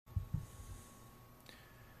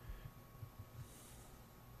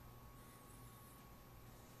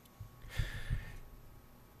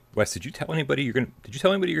Wes, did you tell anybody you're gonna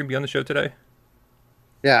be on the show today?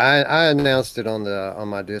 Yeah, I announced it on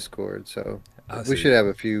my Discord, so Oh, we so should have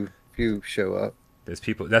a few show up. there's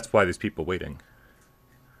people. That's why there's people waiting.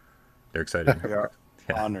 They're excited. We are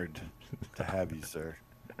Yeah, honored to have you, sir.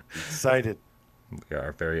 Excited. we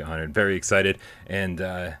are very honored, very excited, and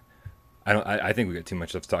I don't. I think we got too much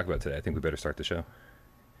stuff to talk about today. I think we better start the show.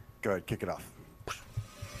 Go ahead, kick it off.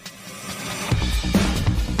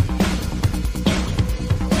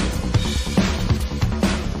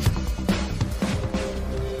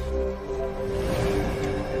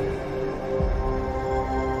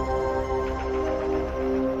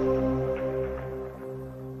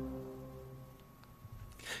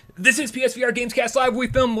 This is PSVR Gamescast Live. We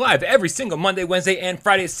film live every single Monday, Wednesday, and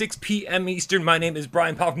Friday at 6 p.m. Eastern. My name is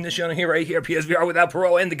Brian Paul from this show right here, PSVR Without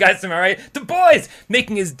Parole, and the guys to my right, the boys,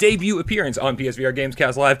 making his debut appearance on PSVR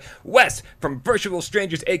Gamescast Live, Wes from Virtual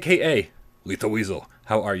Strangers, aka Lethal Weasel.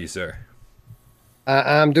 How are you, sir?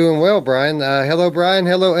 I'm doing well, Brian. Hello, Brian.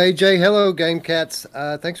 Hello, AJ. Hello, Game Cats.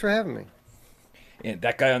 Thanks for having me. And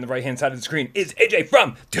that guy on the right-hand side of the screen is AJ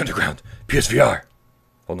from The Underground, PSVR.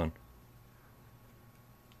 Hold on.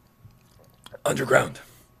 Underground.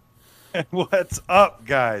 What's up,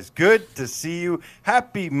 guys? Good to see you.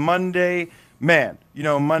 Happy Monday. Man, you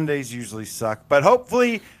know, Mondays usually suck, but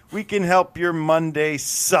hopefully we can help your Monday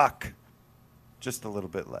suck just a little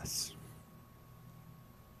bit less.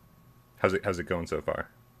 How's it going so far?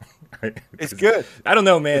 It's good. I don't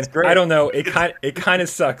know, man. It's great. I don't know. It kind of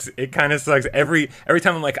sucks. It kind of sucks. Every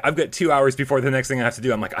time I'm like, I've got 2 hours before the next thing I have to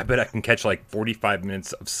do. I'm like, I bet I can catch like 45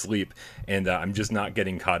 minutes of sleep, and I'm just not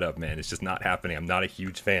getting caught up, man. It's just not happening. I'm not a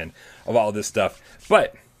huge fan of all this stuff,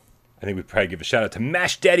 but I think we probably give a shout out to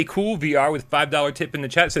Mash Daddy Cool VR with $5 tip in the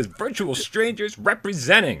chat. It says virtual strangers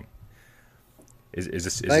representing. Is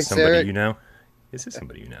this Thanks, somebody Eric. you know? Is this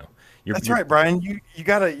somebody you know? That's right, Brian. You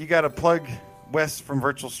gotta plug Wes from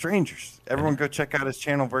Virtual Strangers. Everyone go check out his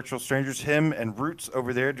channel, Virtual Strangers. Him and Roots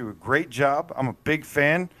over there do a great job. I'm a big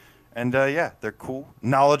fan, and yeah, they're cool,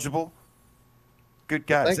 knowledgeable, good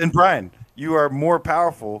guys. Thank And Brian, you are more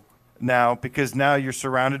powerful now because now you're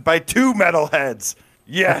surrounded by two metalheads.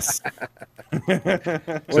 Yes. What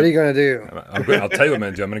are you gonna do? I'll tell you what I'm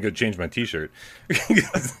gonna do. I'm gonna go change my T-shirt.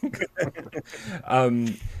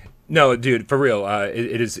 No, dude, for real.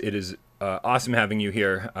 It is awesome having you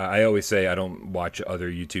here. I always say I don't watch other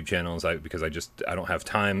YouTube channels because I don't have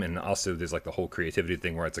time, and also there's like the whole creativity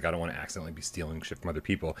thing where it's like I don't want to accidentally be stealing shit from other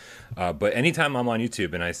people. But anytime I'm on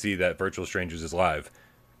YouTube and I see that Virtual Strangers is live,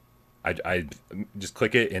 I just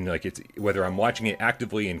click it, and like it's whether I'm watching it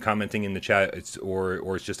actively and commenting in the chat,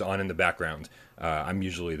 or it's just on in the background. I'm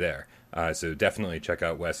usually there. So definitely check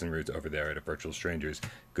out Wes and Roots over there at Virtual Strangers.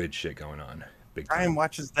 Good shit going on. Big time. Brian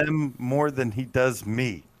watches them more than he does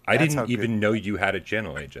me. I That's how didn't good- even know you had a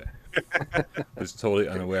channel, AJ. I was totally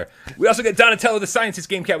unaware. We also got Donatello, the Scientist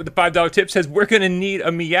Game Cat, with the $5 tip. Says we're gonna need a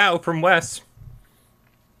meow from Wes.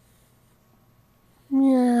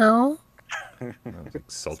 Meow. That was like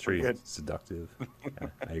sultry, So good. seductive. Yeah,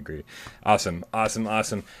 I agree. Awesome.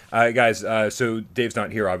 Guys, so Dave's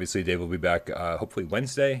not here, obviously. Dave will be back hopefully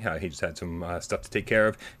Wednesday. He just had some stuff to take care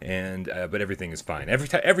of, and but everything is fine.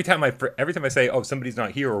 Every time I say, oh, somebody's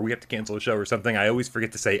not here, or we have to cancel a show or something, I always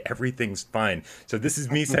forget to say everything's fine. So this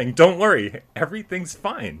is me saying, don't worry, everything's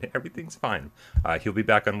fine. Everything's fine. He'll be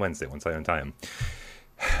back on Wednesday once I untie him.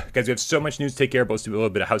 Guys, we have so much news to take care of. Let's do a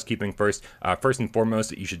little bit of housekeeping first. First and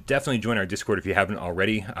foremost, you should definitely join our Discord if you haven't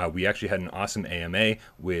already. We actually had an awesome AMA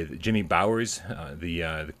with Jimmy Bowers,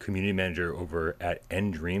 the community manager over at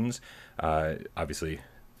End Dreams. Obviously,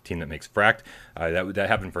 team that makes Fracked. That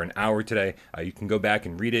happened for an hour today. You can go back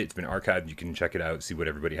and read it. It's been archived. You can check it out, see what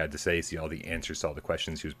everybody had to say, see all the answers to all the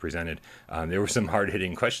questions he was presented. There were some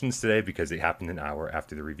hard-hitting questions today because it happened an hour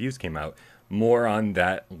after the reviews came out. More on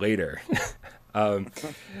that later.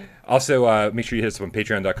 Also, make sure you hit us up on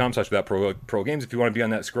patreon.com/without pro games if you want to be on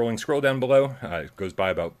that scroll down below. It goes by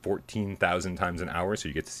about 14,000 times an hour, so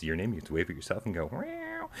you get to see your name, you get to wave at yourself and go,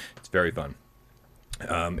 meow. It's very fun.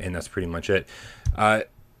 And that's pretty much it.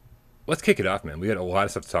 Let's kick it off, man. We got a lot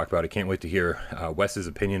of stuff to talk about. I can't wait to hear Wes's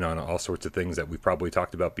opinion on all sorts of things that we've probably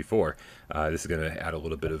talked about before. This is going to add a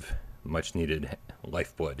little bit of much needed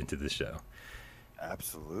lifeblood into this show.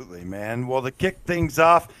 Absolutely, man. Well, to kick things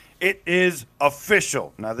off, it is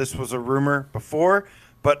official. Now, this was a rumor before,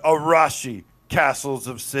 but Arashi Castles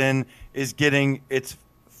of Sin is getting its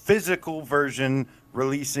physical version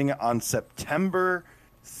releasing on September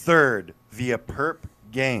 3rd via Perp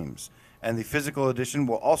Games. And the physical edition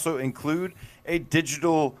will also include a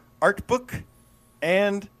digital art book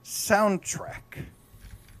and soundtrack.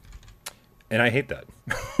 and I hate that.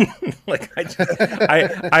 Like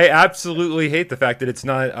I absolutely hate the fact that it's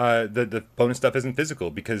not the bonus stuff isn't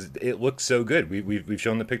physical, because it looks so good. We've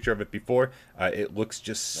shown the picture of it before. It looks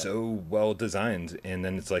just so well designed, and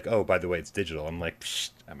then it's like, oh, by the way, it's digital. I'm like,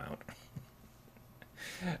 psh, I'm out.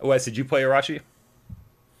 Wes, did you play Arashi?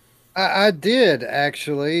 I did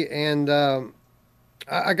actually, and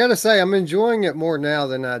I got to say I'm enjoying it more now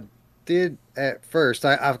than I did at first.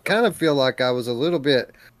 I kind of feel like I was a little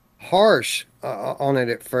bit harsh on it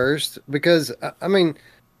at first because I mean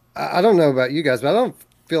I don't know about you guys, but I don't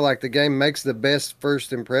feel like the game makes the best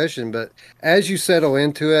first impression. But as you settle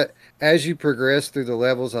into it, as you progress through the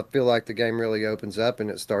levels, I feel like the game really opens up and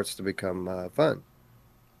it starts to become fun.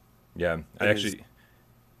 Yeah, I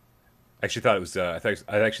actually thought it was. I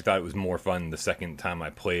actually thought it was more fun the second time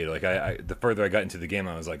I played. Like the further I got into the game,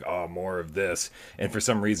 I was like, "Oh, more of this." And for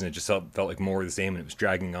some reason, it just felt like more of the same, and it was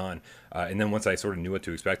dragging on. And then once I sort of knew what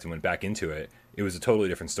to expect and went back into it, it was a totally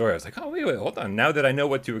different story. I was like, "Oh, wait, hold on." Now that I know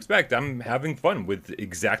what to expect, I'm having fun with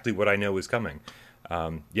exactly what I know is coming.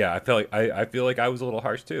 Yeah, I feel like I was a little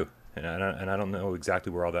harsh too, and I don't know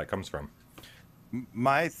exactly where all that comes from.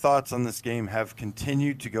 My thoughts on this game have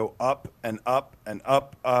continued to go up and up and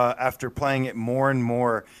up after playing it more and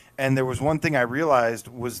more. And there was one thing I realized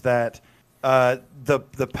was that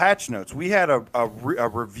the patch notes, we had a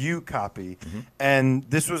review copy, and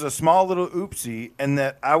this was a small little oopsie, and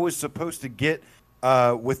that I was supposed to get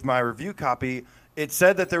with my review copy. It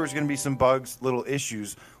said that there was going to be some bugs, little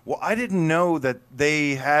issues. Well, I didn't know that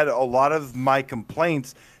they had a lot of my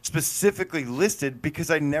complaints specifically listed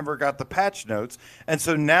because I never got the patch notes. And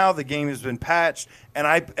so now the game has been patched,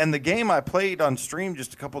 and the game I played on stream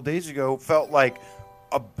just a couple of days ago felt like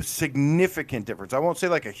a significant difference. I won't say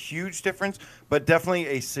like a huge difference, but definitely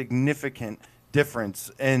a significant difference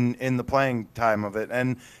in the playing time of it.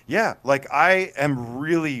 And yeah, like I am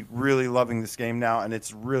really, really loving this game now, and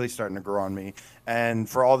it's really starting to grow on me. And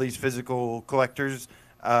for all these physical collectors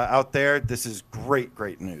out there, this is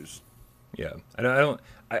great news. Yeah,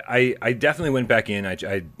 I definitely went back in.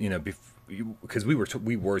 Because we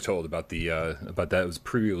were told about about that it was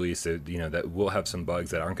pre-release, that that we'll have some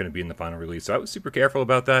bugs that aren't going to be in the final release. So I was super careful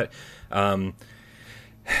about that.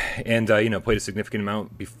 And played a significant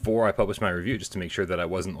amount before I published my review, just to make sure that I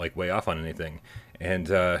wasn't like way off on anything.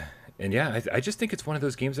 And yeah, I just think it's one of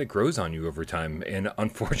those games that grows on you over time, and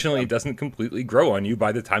unfortunately, it doesn't completely grow on you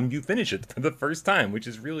by the time you finish it for the first time, which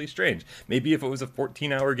is really strange. Maybe if it was a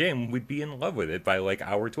 14-hour game, we'd be in love with it by like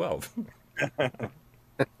hour 12.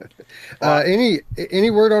 Any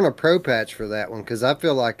word on a pro patch for that one? Because I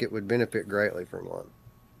feel like it would benefit greatly from one.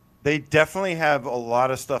 They definitely have a lot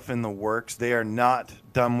of stuff in the works. They are not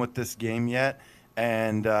done with this game yet,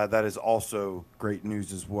 and that is also great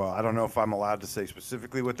news as well. I don't know if I'm allowed to say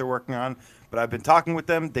specifically what they're working on, but I've been talking with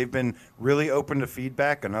them. They've been really open to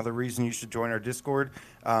feedback. Another reason you should join our Discord.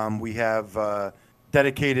 We have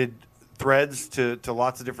dedicated threads to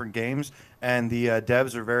lots of different games, and the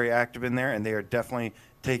devs are very active in there, and they are definitely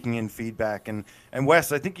taking in feedback. And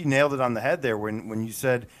Wes, I think you nailed it on the head there when you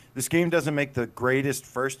said this game doesn't make the greatest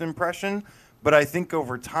first impression, but I think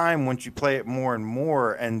over time, once you play it more and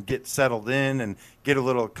more and get settled in and get a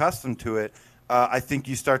little accustomed to it, I think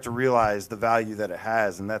you start to realize the value that it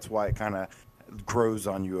has, and that's why it kind of grows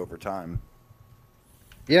on you over time.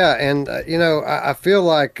 Yeah, and I feel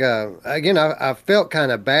like again, I felt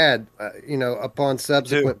kind of bad, upon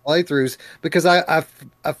subsequent playthroughs because I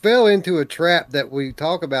fell into a trap that we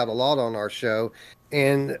talk about a lot on our show,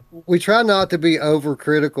 and we try not to be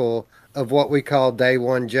overcritical of what we call day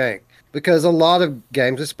one jank, because a lot of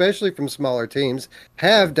games, especially from smaller teams,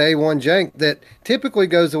 have day one jank that typically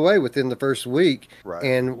goes away within the first week. Right.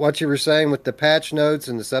 And what you were saying with the patch notes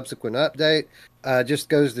and the subsequent update just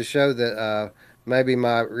goes to show that. Maybe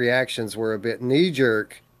my reactions were a bit knee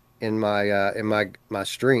jerk in my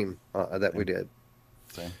stream that we did.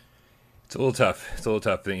 Same. It's a little tough. It's a little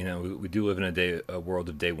tough. We do live in a world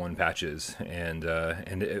of day one patches, and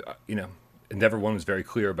Endeavor One was very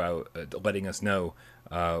clear about letting us know,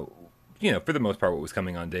 for the most part, what was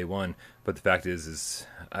coming on day one. But the fact is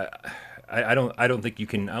I don't think you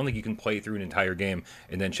can play through an entire game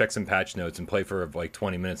and then check some patch notes and play for like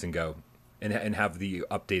 20 minutes and go. And have the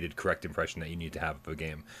updated correct impression that you need to have of a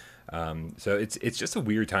game. So it's just a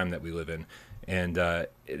weird time that we live in, and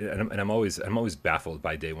I'm always baffled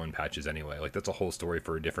by day one patches anyway. Like that's a whole story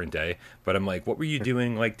for a different day. But I'm like, what were you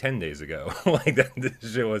doing like 10 days ago? Like that this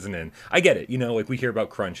shit wasn't in. I get it, like we hear about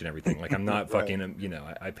crunch and everything. Like I'm not Right.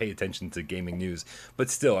 fucking, I pay attention to gaming news, but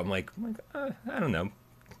still I'm like I don't know.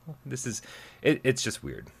 This is it's just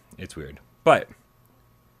weird. It's weird, but.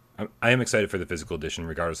 I am excited for the physical edition,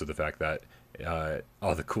 regardless of the fact that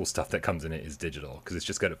all the cool stuff that comes in it is digital, because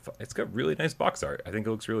it's got really nice box art. I think it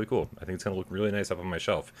looks really cool. I think it's gonna look really nice up on my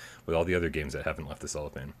shelf with all the other games that haven't left the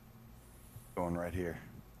cellophane. Going right here.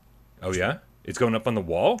 Oh yeah, it's going up on the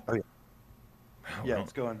wall. Oh yeah. Wow, Yeah,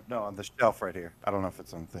 it's going on the shelf right here. I don't know if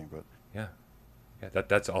it's on the thing, but yeah.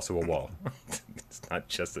 That's also a wall. It's not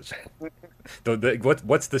just a shelf.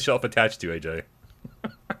 What's the shelf attached to, AJ?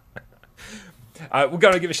 We're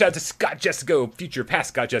going to give a shout out to Scott Jessico, future past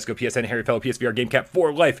Scott Jessico, PSN, Harry Fellow, PSVR, GameCap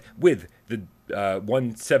for life, with the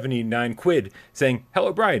 179 quid, saying,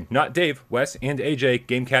 hello, Brian, not Dave, Wes, and AJ,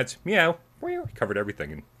 GameCats, meow. We covered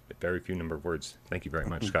everything in a very few number of words. Thank you very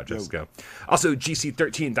much, Scott Jessico. Also,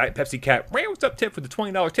 GC13, Diet Pepsi Cat, what's up, tip, with the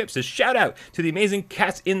 $20 tip, says, shout out to the amazing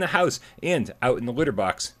cats in the house and out in the litter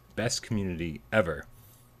box. Best community ever.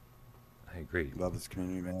 I agree. Love this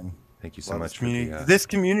community, man. Thank you so much for this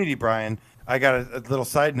community, Brian. I got a little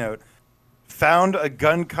side note. Found a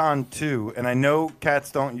GunCon 2, and I know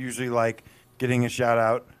cats don't usually like getting a shout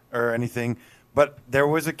out or anything, but there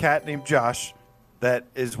was a cat named Josh that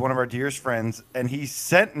is one of our dearest friends, and he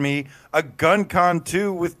sent me a GunCon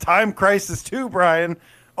 2 with Time Crisis 2, Brian.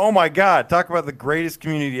 Oh my God, talk about the greatest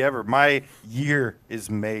community ever. My year is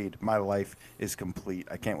made. My life is complete.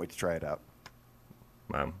 I can't wait to try it out.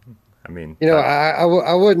 Wow. I mean,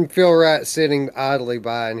 I wouldn't feel right sitting idly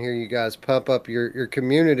by and hear you guys pump up your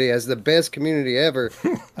community as the best community ever.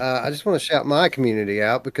 I just want to shout my community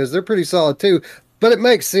out because they're pretty solid too. But it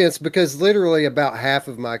makes sense because literally about half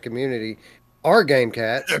of my community are game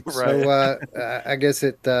cats. Right. So I guess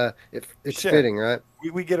it's fitting, right?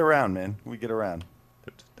 We get around, man. We get around.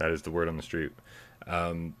 That is the word on the street.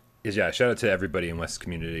 Shout out to everybody in West's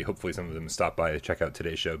community. Hopefully some of them stop by to check out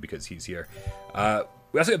today's show because he's here.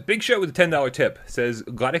 We also got Big Show with a $10 tip. Says,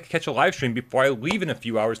 glad I could catch a live stream before I leave in a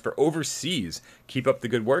few hours for overseas. Keep up the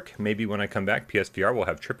good work. Maybe when I come back, PSVR will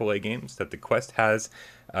have AAA games that the Quest has.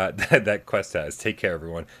 That Quest has. Take care,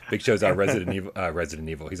 everyone. Big Show's our Resident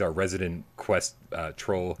Evil. He's our resident Quest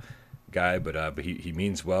troll guy, but he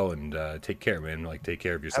means well, and take care, man. Like, take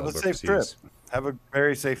care of yourself. Have a safe trip. Have a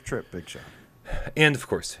very safe trip, Big Show. And, of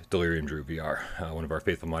course, Delirium Drew VR, one of our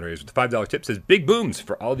faithful moderators with the $5 tip, says, big booms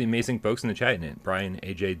for all the amazing folks in the chat. And Brian,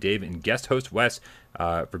 AJ, Dave, and guest host Wes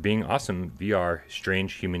for being awesome VR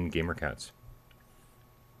strange human gamer cats.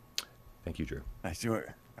 Thank you, Drew. Nice.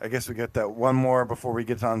 I guess we got that one more before we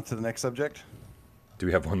get on to the next subject. Do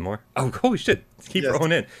we have one more? Oh, holy shit. Keep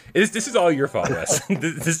rolling in. This is all your fault, Wes.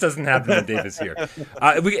 This doesn't happen when Dave is here.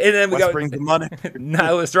 We got brings the money.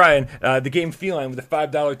 Nihilist Ryan, the game Feline with a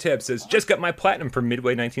 $5 tip, says, just got my platinum for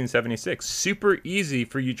Midway 1976. Super easy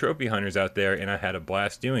for you trophy hunters out there, and I had a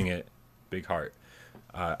blast doing it. Big heart.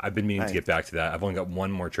 I've been meaning to get back to that. I've only got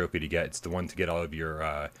one more trophy to get. It's the one to get all of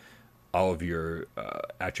your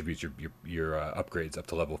attributes, your upgrades up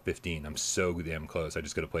to level 15. I'm so damn close. I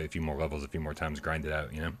just got to play a few more levels, a few more times, grind it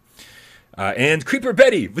out, you know. And Creeper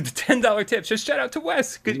Betty with the $10 tip says, shout out to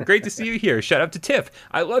Wes. Great to see you here. Shout out to Tiff.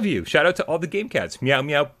 I love you. Shout out to all the game cats. Meow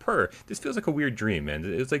meow purr. This feels like a weird dream, man.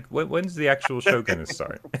 It's like when's the actual show gonna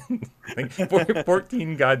start? Like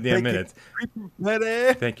 14 goddamn minutes. Creeper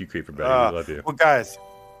Betty. Thank you, Creeper Betty. I love you. Well, guys.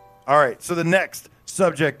 All right. So the next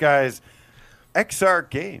subject, guys. XR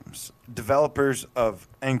Games, developers of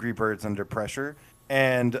Angry Birds Under Pressure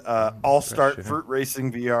and All-Start Fruit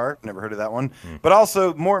Racing VR. Never heard of that one. But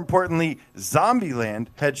also, more importantly, Zombieland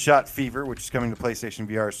Headshot Fever, which is coming to PlayStation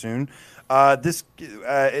VR soon. This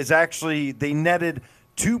is actually, they netted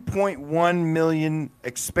 $2.1 million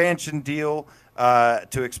expansion deal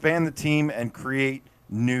to expand the team and create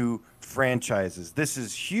new franchises. This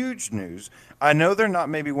is huge news. I know they're not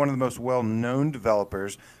maybe one of the most well-known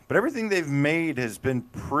developers, but everything they've made has been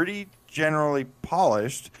pretty generally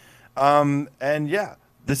polished. And yeah,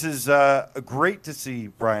 this is great to see,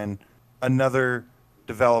 Brian, another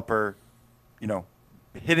developer,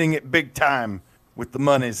 hitting it big time with the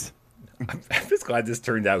monies. I'm just glad this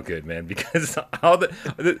turned out good, man, because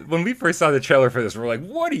when we first saw the trailer for this, we were like,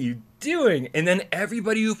 what are you doing? And then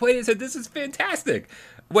everybody who played it said, this is fantastic.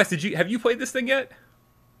 Wes, have you played this thing yet?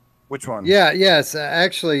 Which one? Yes.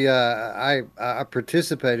 Actually, I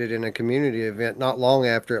participated in a community event not long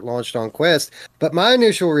after it launched on Quest, but my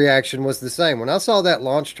initial reaction was the same. When I saw that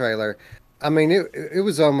launch trailer, I mean, it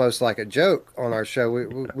was almost like a joke on our show.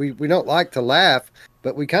 We don't like to laugh,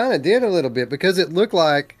 but we kind of did a little bit because it looked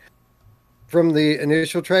like, from the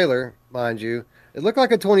initial trailer, mind you, it looked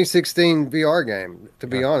like a 2016 VR game, to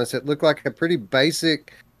be honest. It looked like a pretty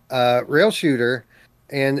basic rail shooter.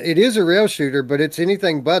 And it is a rail shooter, but it's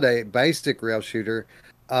anything but a basic rail shooter.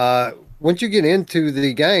 Once you get into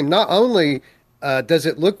the game, not only does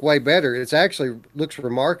it look way better. It's actually looks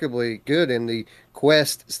remarkably good in the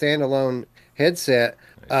Quest standalone headset.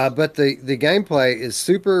 But the gameplay is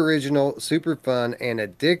super original, super fun, and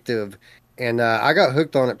addictive. And I got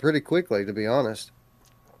hooked on it pretty quickly, to be honest.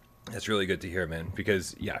 That's really good to hear, man.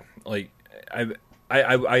 Because yeah, like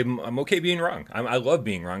I'm okay being wrong. I love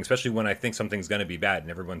being wrong, especially when I think something's going to be bad, and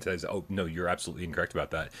everyone says, "Oh no, you're absolutely incorrect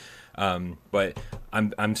about that." But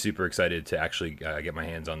I'm super excited to actually get my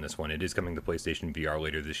hands on this one. It is coming to PlayStation VR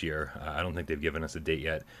later this year. I don't think they've given us a date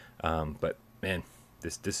yet, but man,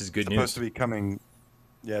 this is good news. Supposed to be coming.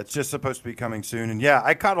 Yeah, it's just supposed to be coming soon. And yeah,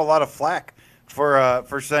 I caught a lot of flack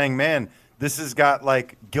for saying, man, this has got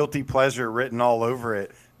like guilty pleasure written all over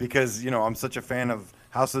it because I'm such a fan of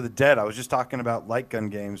House of the Dead. I was just talking about light gun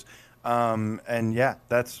games. And yeah,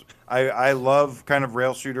 I love kind of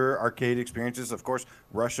rail shooter arcade experiences. Of course,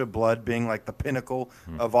 Rush of Blood being like the pinnacle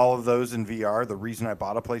of all of those in VR, the reason I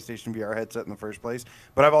bought a PlayStation VR headset in the first place.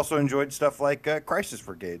 But I've also enjoyed stuff like Crisis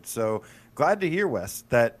Brigade. So glad to hear, Wes,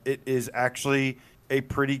 that it is actually a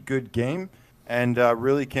pretty good game, and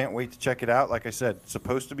really can't wait to check it out. Like I said, it's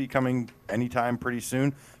supposed to be coming anytime pretty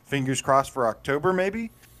soon. Fingers crossed for October, maybe,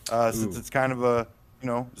 since it's kind of a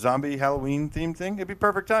zombie Halloween themed thing. It'd be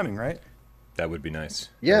perfect timing, right? That would be nice.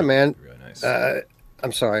 Yeah, man. Really nice.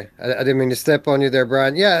 I'm sorry. I didn't mean to step on you there,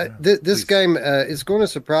 Brian. Yeah, this game is going to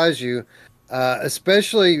surprise you,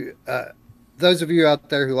 especially those of you out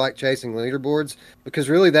there who like chasing leaderboards, because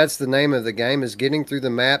really that's the name of the game, is getting through the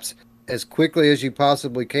maps as quickly as you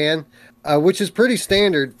possibly can, which is pretty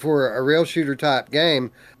standard for a rail shooter type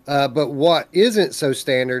game. But what isn't so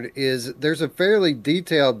standard is there's a fairly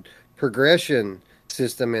detailed progression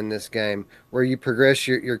system in this game where you progress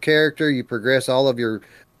your character, you progress all of your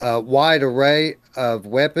wide array of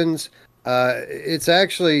weapons. It's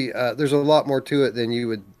actually, there's a lot more to it than you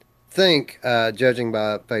would think, judging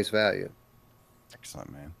by face value.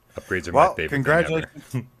 Excellent, man. Upgrades are my favorite.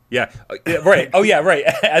 Congratulations. Yeah, right. Oh, yeah, right.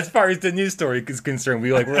 As far as the news story is concerned, we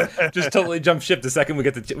just totally jumped ship the second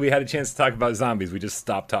we had a chance to talk about zombies. We just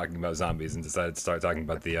stopped talking about zombies and decided to start talking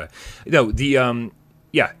about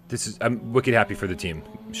I'm wicked happy for the team.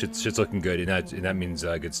 Shit's looking good, and that means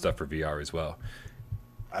good stuff for VR as well.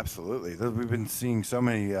 Absolutely. We've been seeing so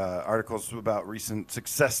many articles about recent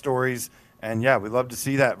success stories, and yeah, we love to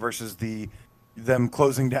see that versus them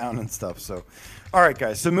closing down and stuff. So, all right,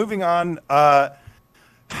 guys. So moving on.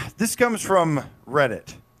 This comes from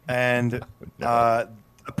Reddit, and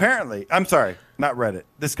apparently, I'm sorry, not Reddit.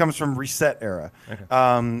 This comes from Reset Era,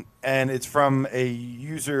 and it's from a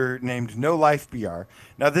user named No Life BR.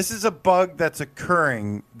 Now, this is a bug that's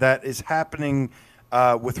occurring that is happening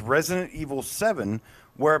with Resident Evil 7,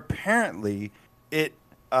 where apparently it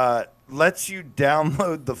lets you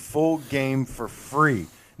download the full game for free.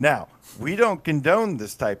 Now, we don't condone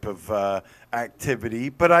this type of activity,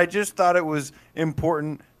 but I just thought it was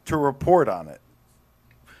important to report on it.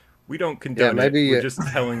 We don't condone it. We're just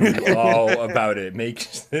telling you all about it.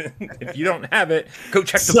 If you don't have it, go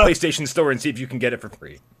check the PlayStation Store and see if you can get it for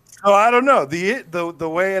free. Oh, I don't know. The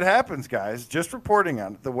way it happens, guys, just reporting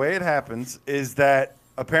on it, the way it happens is that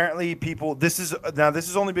apparently people, this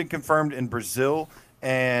has only been confirmed in Brazil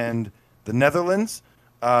and the Netherlands.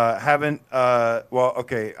 I have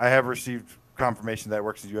received confirmation that it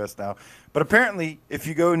works in the U.S. now. But apparently, if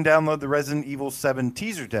you go and download the Resident Evil 7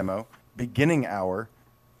 teaser demo, beginning hour,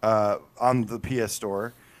 on the PS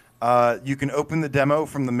Store, you can open the demo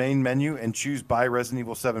from the main menu and choose Buy Resident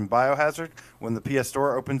Evil 7 Biohazard. When the PS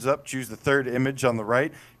Store opens up, choose the third image on the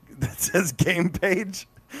right that says Game Page,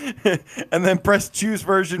 and then press Choose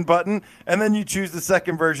Version button, and then you choose the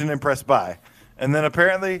second version and press Buy. And then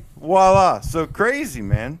apparently, voila. So crazy,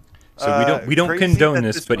 man. So we don't condone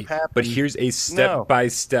this, but here's a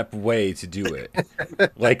step-by-step way to do it.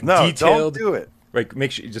 Detailed. Don't do it. Right,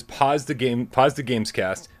 make sure you just pause the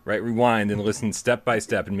GAMESCAST, right? Rewind and listen step by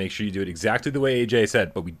step, and make sure you do it exactly the way AJ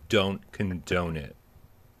said. But we don't condone it.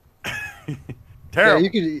 Terrible.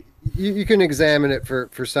 Yeah, you can examine it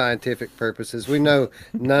for scientific purposes. We know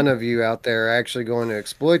none of you out there are actually going to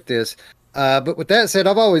exploit this. But with that said,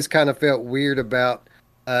 I've always kind of felt weird about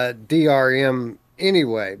DRM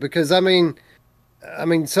anyway, because I mean,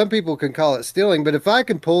 some people can call it stealing, but if I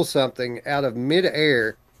can pull something out of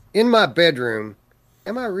midair in my bedroom,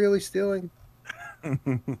 am I really stealing?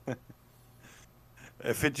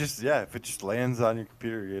 If it just lands on your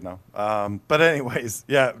computer, But anyways,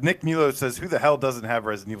 yeah. Nick Milo says, "Who the hell doesn't have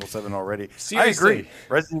Resident Evil 7 already?" Seriously. I agree.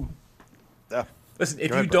 Listen,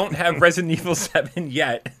 if you don't have Resident Evil 7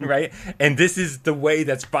 yet, right, and this is the way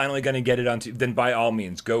that's finally going to get it onto, then by all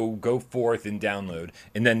means, go forth and download,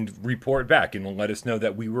 and then report back and let us know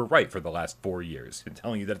that we were right for the last 4 years, and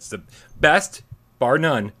telling you that it's the best bar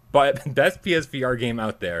none, but best PSVR game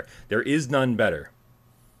out there. There is none better.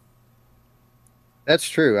 That's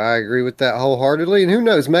true. I agree with that wholeheartedly. And who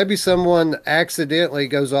knows? Maybe someone accidentally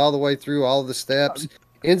goes all the way through all the steps,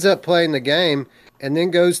 ends up playing the game, and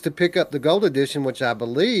then goes to pick up the gold edition, which I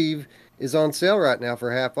believe is on sale right now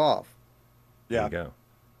for half off. Yeah.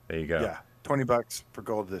 There you go. Yeah. $20 for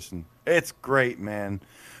gold edition. It's great, man.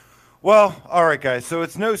 Well, all right, guys. So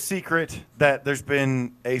it's no secret that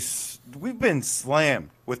we've been slammed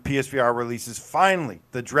with PSVR releases. Finally,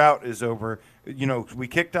 the drought is over. You know, we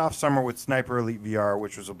kicked off summer with Sniper Elite VR,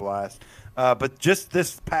 which was a blast. But just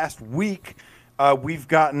this past week, we've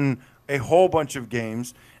gotten a whole bunch of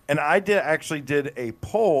games. And I actually did a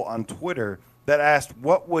poll on Twitter that asked,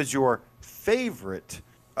 what was your favorite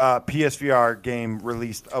PSVR game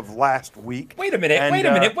released of last week? Wait a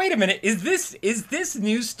minute. Is this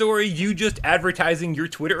news story you just advertising your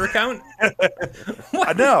Twitter account?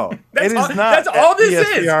 No, it is not. That's all this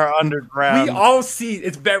PSVR is. Underground. We all see.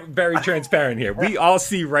 It's very transparent here. We all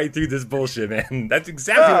see right through this bullshit, man. That's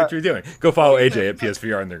exactly what you're doing. Go follow AJ at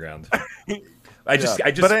PSVR Underground. I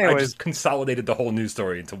just consolidated the whole news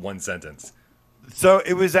story into one sentence. So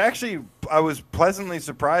it was actually, I was pleasantly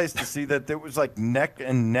surprised to see that there was like neck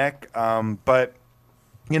and neck. But,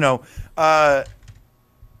 you know,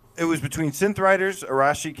 it was between Synth Riders,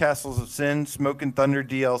 Arashi Castles of Sin, Smoke and Thunder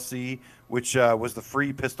DLC, which was the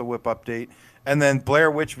free Pistol Whip update, and then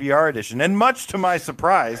Blair Witch VR Edition. And much to my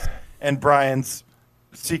surprise and Brian's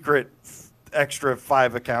secret extra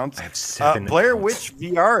 5 accounts, I have 7 Blair accounts. Witch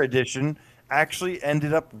VR Edition actually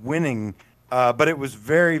ended up winning, but it was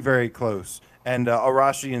very, very close. And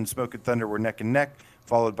Arashi and Smoke and Thunder were neck and neck,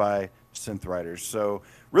 followed by Synth Riders. So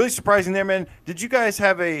really surprising there, man. Did you guys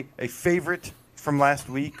have a favorite from last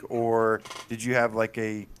week, or did you have like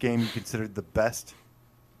a game you considered the best?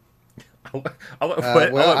 I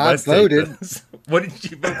voted. What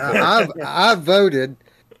did you vote for? I voted,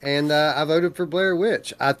 and I voted for Blair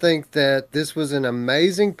Witch. I think that this was an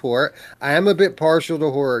amazing port. I am a bit partial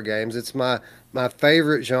to horror games. It's my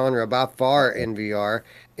favorite genre by far in VR.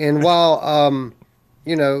 And while,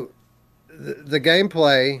 you know, the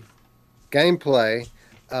gameplay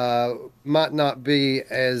might not be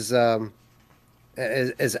as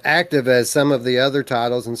active as some of the other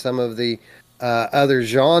titles and some of the other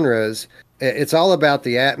genres, it's all about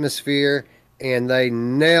the atmosphere, and they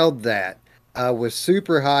nailed that with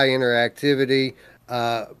super high interactivity.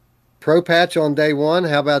 Pro patch on day one.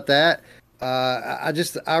 How about that?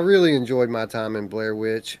 I really enjoyed my time in Blair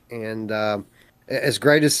Witch, and as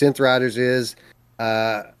great as Synth Riders is,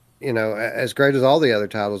 you know, as great as all the other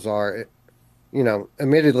titles are, you know,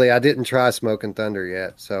 admittedly, I didn't try Smoke and Thunder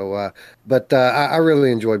yet. So, but I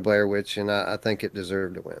really enjoyed Blair Witch, and I think it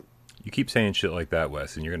deserved to win. You keep saying shit like that,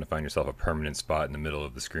 Wes, and you're going to find yourself a permanent spot in the middle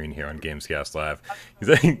of the screen here on Gamescast Live.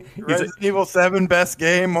 Resident Evil 7 best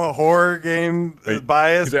game, a horror game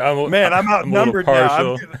bias. I'm outnumbered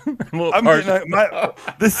now.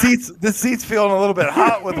 The seats feeling a little bit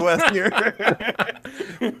hot with Wes here.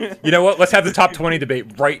 You know what? Let's have the top 20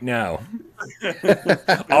 debate right now.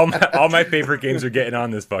 all my favorite games are getting on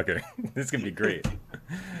this fucker. This is going to be great.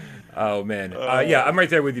 Oh, man. Yeah, I'm right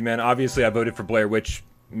there with you, man. Obviously, I voted for Blair Witch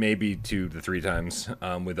maybe 2 to 3 times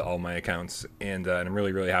with all my accounts, and I'm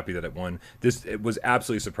really, really happy that it won. It was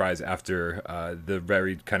absolutely surprised after the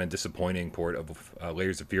very kind of disappointing port of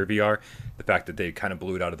Layers of Fear VR. The fact that they kind of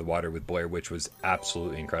blew it out of the water with Blair Witch was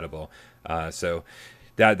absolutely incredible. So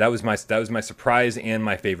that was my surprise and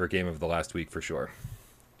my favorite game of the last week for sure.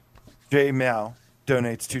 J Mao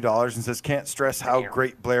donates $2 and says, "Can't stress how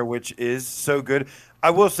great Blair Witch is. So good." I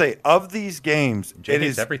will say, of these games, it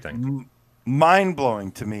is everything.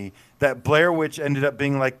 Mind-blowing to me that Blair Witch ended up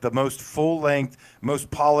being like the most full-length, most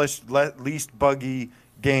polished, least buggy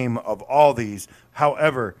game of all these.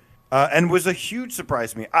 However, and was a huge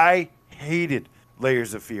surprise to me. I hated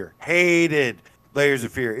Layers of Fear.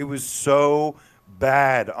 It was so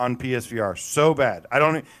bad on PSVR. So bad.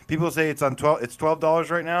 People say it's $12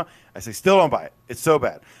 right now. I say still don't buy it. It's so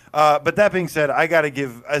bad. But that being said, I got to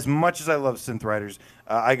give, as much as I love Synth Riders,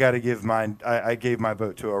 I got to give mine. I gave my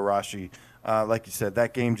vote to Arashi. Like you said,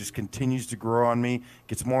 that game just continues to grow on me.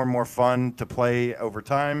 Gets more and more fun to play over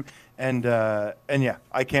time, and yeah,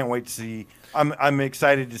 I can't wait to see. I'm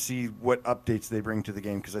excited to see what updates they bring to the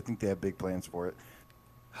game because I think they have big plans for it.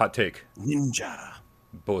 Hot take: Ninja.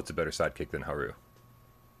 Bullet's a better sidekick than Haru.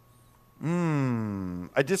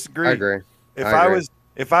 I disagree. I agree.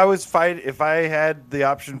 If I had the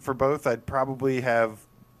option for both, I'd probably have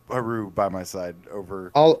Haru by my side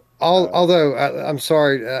over. Although I'm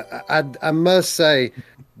sorry, I must say,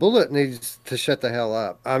 Bullet needs to shut the hell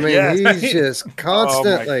up. I mean, Yes. he's just Oh my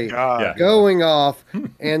constantly God. going off.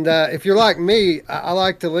 And if you're like me, I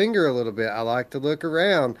like to linger a little bit. I like to look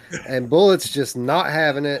around, and Bullet's just not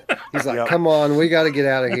having it. He's like, Yep. "Come on, we got to get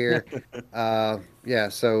out of here." Yeah,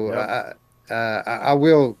 so Yep. I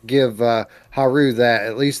will give Haru that.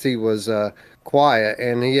 At least he was quiet,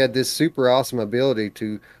 and he had this super awesome ability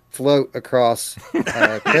to float across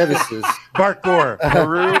crevices. Barkor.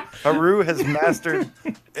 Haru has mastered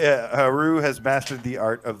the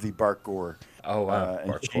art of the Barkor. Oh wow,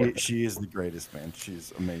 And Parkour. she is the greatest, man.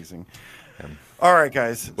 She's amazing. All right,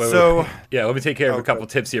 guys. Well, So yeah, let me take care of a Okay. couple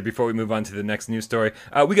tips here before we move on to the next news story.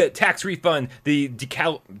 We got tax refund. The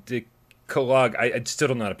Decalogue, I still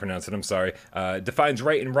don't know how to pronounce it. I'm sorry. Defines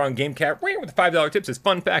right and wrong. Game Cat with the $5 tip says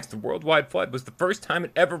fun facts. The worldwide flood was the first time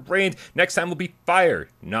it ever rained. Next time will be fire,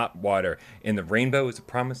 not water. And the rainbow is a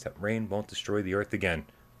promise that rain won't destroy the earth again.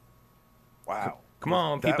 wow. Come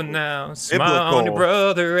on, That people was now. Smile on your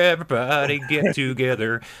biblical. brother. Everybody get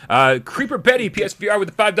together. Creeper Betty, PSVR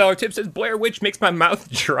with the $5 tip says Blair Witch makes my mouth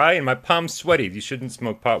dry and my palms sweaty. You shouldn't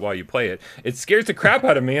smoke pot while you play it. It scares the crap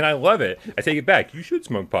out of me and I love it. I take it back. You should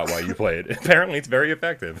smoke pot while you play it. Apparently, it's very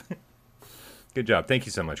effective. Good job. Thank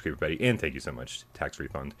you so much, Creeper Betty. And thank you so much, Tax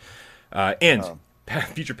Refund.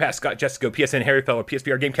 Future Past Scott Jessica, PSN Harry Feller,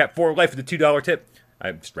 PSVR GameCat 4 Life with the $2 tip.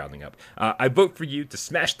 I'm just rounding up. I vote for you to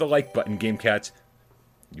smash the like button, GameCats.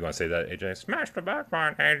 You want to say that, AJ? Smash the back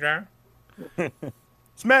button, AJ.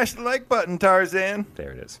 Smash the like button, Tarzan.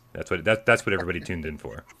 There it is. That's what everybody tuned in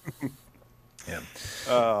for. Yeah.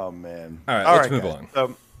 Oh man. All right, let's move guys.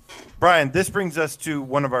 along. Brian, this brings us to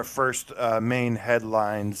one of our first main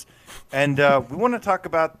headlines, and we want to talk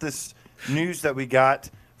about this news that we got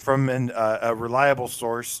from a reliable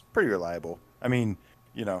source, pretty reliable. I mean,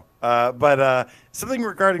 but something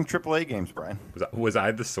regarding AAA games, Brian. Was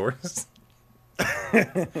I the source?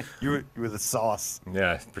 You were the sauce.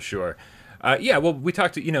 Yeah, for sure. Yeah, well, we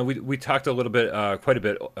talked. We talked a little bit, quite a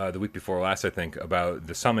bit, the week before last, I think, about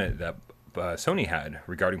the summit that Sony had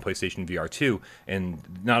regarding PlayStation VR 2, and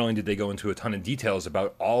not only did they go into a ton of details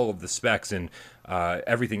about all of the specs and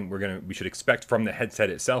everything we should expect from the headset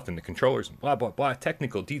itself and the controllers, and blah blah blah,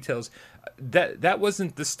 technical details. That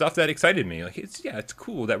wasn't the stuff that excited me. Like, it's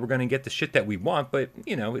cool that we're gonna get the shit that we want, but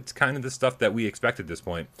it's kind of the stuff that we expect at this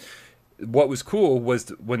point. What was cool was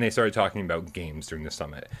when they started talking about games during the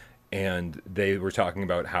summit, and they were talking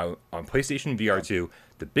about how on PlayStation VR 2,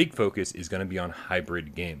 the big focus is going to be on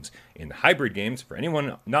hybrid games. And the hybrid games, for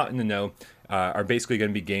anyone not in the know, are basically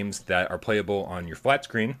going to be games that are playable on your flat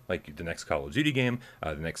screen, like the next Call of Duty game,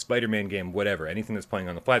 the next Spider-Man game, whatever. Anything that's playing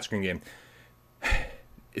on the flat screen game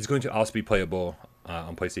is going to also be playable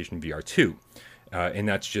on PlayStation VR 2. And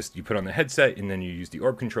that's just, you put on the headset and then you use the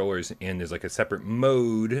orb controllers, and there's like a separate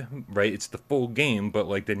mode, right? It's the full game, but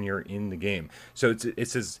like then you're in the game. So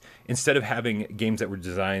it's as, instead of having games that were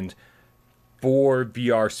designed for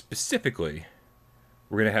VR specifically,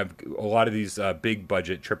 we're going to have a lot of these big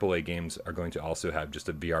budget AAA games are going to also have just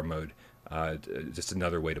a VR mode, just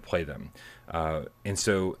another way to play them. And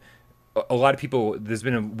so a lot of people, there's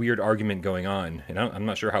been a weird argument going on, and I'm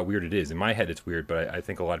not sure how weird it is. In my head, it's weird, but I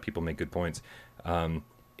think a lot of people make good points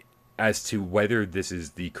as to whether this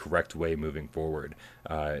is the correct way moving forward.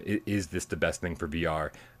 Is this the best thing for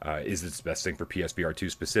VR? Is this the best thing for PSVR 2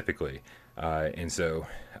 specifically? And so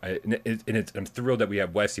I'm thrilled that we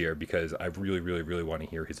have Wes here, because I really, really, really want to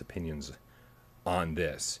hear his opinions on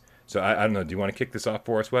this. So I don't know. Do you want to kick this off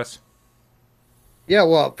for us, Wes? Yeah,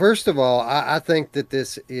 well, first of all, I think that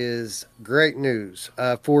this is great news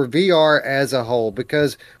for VR as a whole,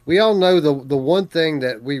 because we all know the one thing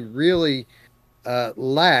that we really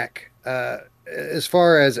lack as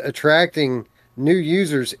far as attracting new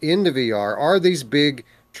users into VR are these big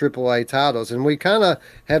AAA titles. And we kind of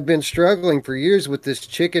have been struggling for years with this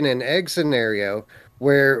chicken and egg scenario,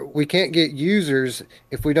 where we can't get users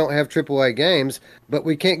if we don't have AAA games, but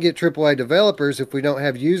we can't get AAA developers if we don't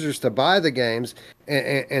have users to buy the games,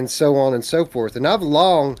 and so on and so forth. And I've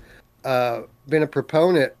long been a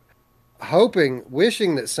proponent,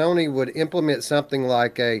 wishing that Sony would implement something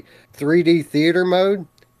like a 3D theater mode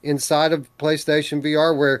inside of PlayStation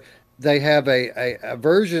VR, where they have a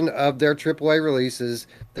version of their AAA releases,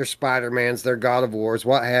 their Spider-Mans, their God of Wars,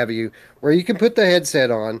 what have you, where you can put the headset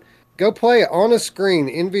on, go play it on a screen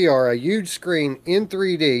in VR, a huge screen in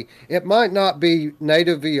 3D. It might not be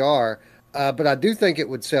native VR, but I do think it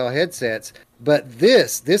would sell headsets. But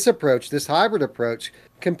this approach, this hybrid approach,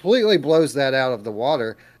 completely blows that out of the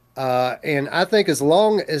water. And I think as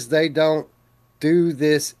long as they don't do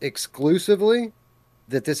this exclusively,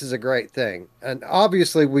 that this is a great thing. And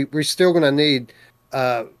obviously, we're still going to need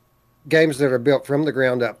games that are built from the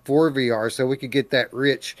ground up for VR, so we could get that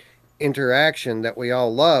rich interaction that we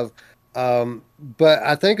all love. But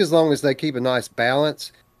I think as long as they keep a nice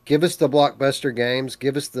balance, give us the blockbuster games,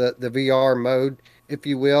 give us the VR mode, if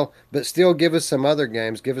you will, but still give us some other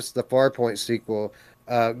games. Give us the Farpoint sequel.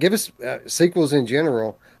 Give us sequels in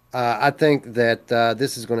general. I think that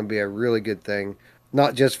this is going to be a really good thing,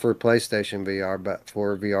 not just for PlayStation VR, but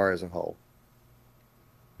for VR as a whole.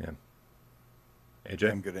 Yeah.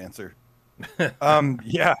 Damn AJ? good answer.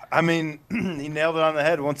 Yeah, I mean, he nailed it on the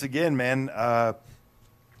head once again, man.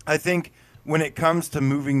 I think when it comes to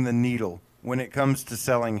moving the needle, when it comes to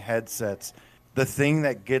selling headsets, the thing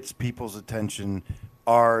that gets people's attention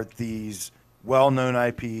are these well-known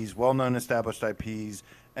IPs, well-known established IPs,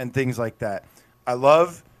 and things like that. I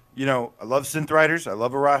love, I love Synth Riders. I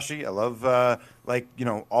love Arashi. I love,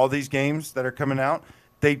 all these games that are coming out.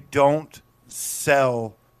 They don't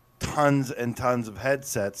sell tons and tons of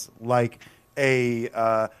headsets like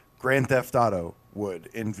a Grand Theft Auto would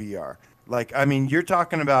in VR. Like, I mean, you're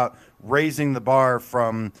talking about raising the bar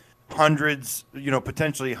from hundreds,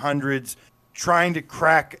 potentially hundreds, trying to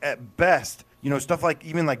crack at best, stuff like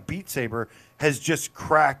even like Beat Saber has just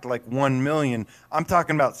cracked like 1 million. I'm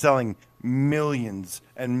talking about selling millions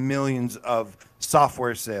and millions of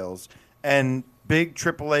software sales, and big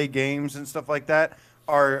AAA games and stuff like that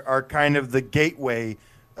are kind of the gateway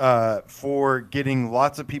for getting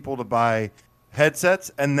lots of people to buy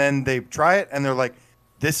headsets, and then they try it and they're like,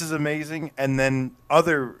 this is amazing, and then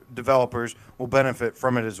other developers will benefit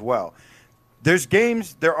from it as well.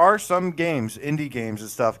 There are some games, indie games and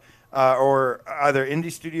stuff, or either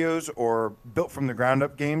indie studios or built from the ground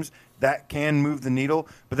up games that can move the needle,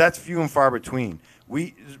 but that's few and far between.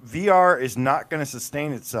 VR is not going to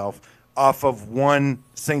sustain itself off of one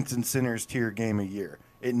Saints and Sinners tier game a year.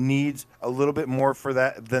 It needs a little bit more for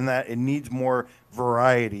that than that. It needs more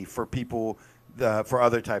variety for people, for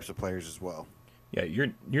other types of players as well. Yeah,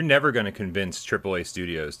 you're never going to convince AAA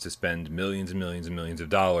studios to spend millions and millions and millions of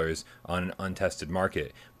dollars on an untested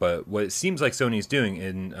market. But what it seems like Sony's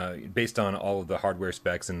doing, based on all of the hardware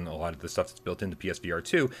specs and a lot of the stuff that's built into PSVR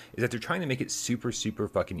 2, is that they're trying to make it super, super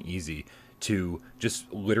fucking easy to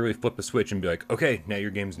just literally flip a switch and be like, okay, now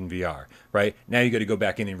your game's in VR, right? Now you got to go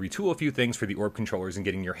back in and retool a few things for the orb controllers and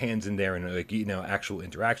getting your hands in there and actual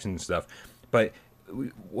interaction and stuff. But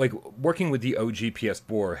like working with the OG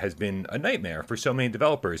PS4 has been a nightmare for so many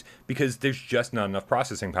developers because there's just not enough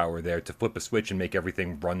processing power there to flip a switch and make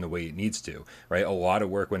everything run the way it needs to, right? A lot of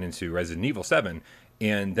work went into Resident Evil 7,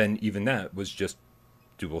 and then even that was just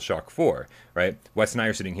DualShock 4, right? Wes and I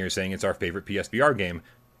are sitting here saying it's our favorite PSVR game,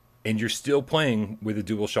 and you're still playing with a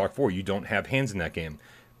DualShock 4. You don't have hands in that game.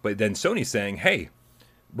 But then Sony's saying, hey,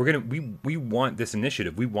 we want this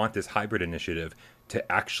initiative. We want this hybrid initiative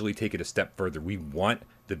to actually take it a step further. We want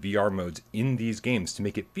the VR modes in these games to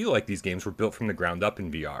make it feel like these games were built from the ground up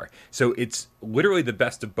in VR. So it's literally the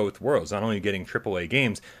best of both worlds. Not only getting AAA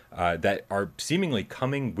games that are seemingly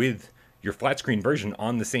coming with your flat screen version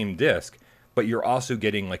on the same disc, but you're also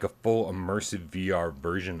getting like a full immersive VR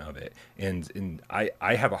version of it. And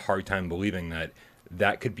I have a hard time believing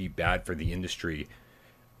that could be bad for the industry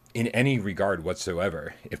in any regard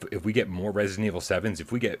whatsoever. If we get more Resident Evil 7s,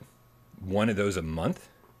 if we get one of those a month,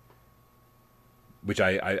 which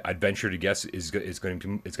I'd venture to guess is going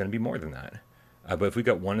to be more than that. But if we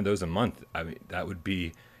got one of those a month, I mean, that would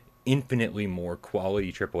be infinitely more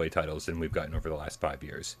quality AAA titles than we've gotten over the last 5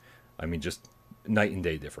 years. I mean, just night and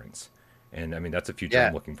day difference. And I mean, that's a future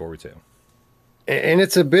I'm looking forward to. And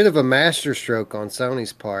it's a bit of a masterstroke on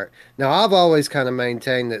Sony's part. Now, I've always kind of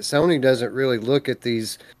maintained that Sony doesn't really look at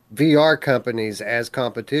these VR companies as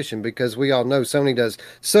competition because we all know Sony does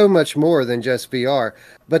so much more than just VR,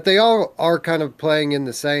 but they all are kind of playing in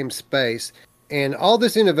the same space. And all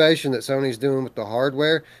this innovation that Sony's doing with the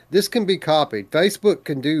hardware, this can be copied. Facebook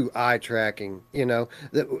can do eye tracking,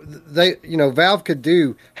 Valve could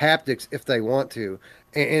do haptics if they want to.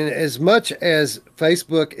 And as much as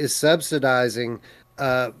Facebook is subsidizing,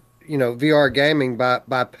 VR gaming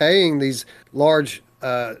by paying these large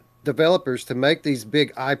developers to make these big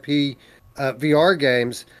IP VR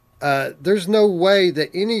games, there's no way that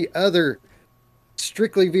any other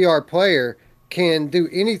strictly VR player can do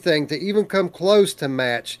anything to even come close to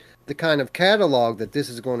match the kind of catalog that this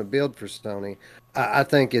is going to build for Sony. I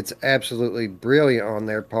think it's absolutely brilliant on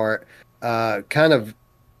their part, kind of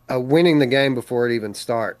winning the game before it even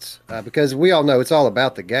starts, because we all know it's all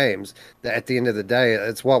about the games. At the end of the day,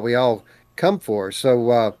 it's what we all come for.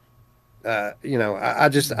 So, I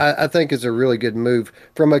think it's a really good move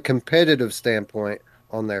from a competitive standpoint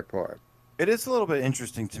on their part. It is a little bit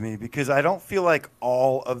interesting to me because I don't feel like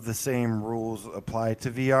all of the same rules apply to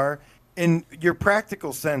VR. And your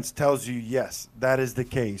practical sense tells you, yes, that is the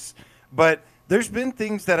case. But there's been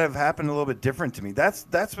things that have happened a little bit different to me. That's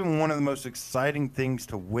been one of the most exciting things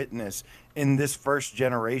to witness in this first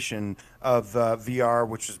generation of VR,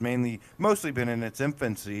 which has mostly been in its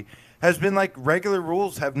infancy, has been like regular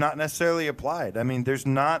rules have not necessarily applied. I mean, there's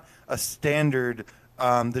not a standard.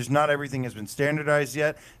 There's not everything has been standardized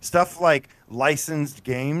yet. Stuff like licensed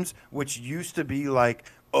games, which used to be like,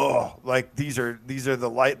 oh, like these are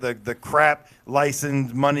the crap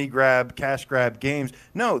licensed money grab, cash grab games.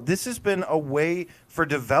 No, this has been a way for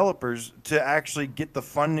developers to actually get the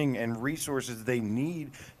funding and resources they need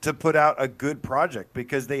to put out a good project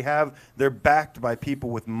because they're backed by people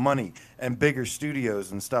with money and bigger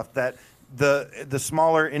studios and stuff that the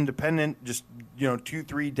smaller independent, just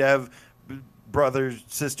 2-3 dev brothers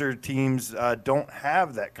sister teams don't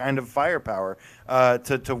have that kind of firepower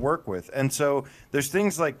to work with, and so there's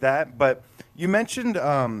things like that. But you mentioned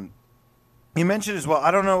as well, I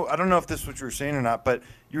don't know if this is what you were saying or not, but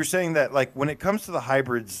you were saying that like when it comes to the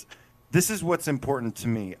hybrids, this is what's important to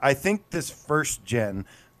me. I think this first gen,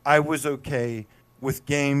 I was okay with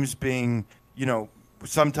games being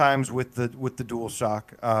sometimes with the DualShock,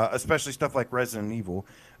 especially stuff like Resident Evil.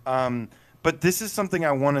 But this is something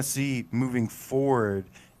I want to see moving forward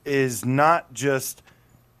is not just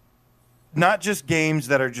games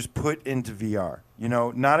that are just put into VR.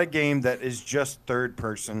 Not a game that is just third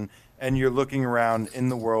person and you're looking around in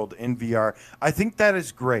the world in VR. I think that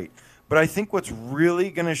is great. But I think what's really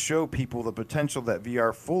going to show people the potential that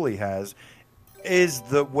VR fully has is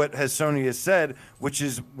what Sony has said, which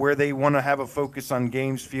is where they want to have a focus on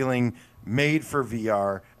games feeling made for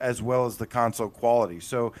VR as well as the console quality.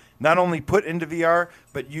 So not only put into VR,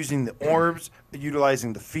 but using the orbs,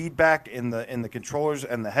 utilizing the feedback in the controllers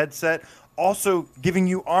and the headset, also giving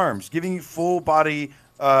you arms, giving you full body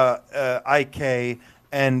IK,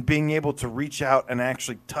 and being able to reach out and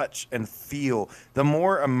actually touch and feel. The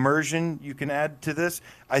more immersion you can add to this,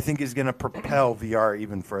 I think is going to propel VR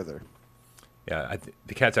even further. Yeah,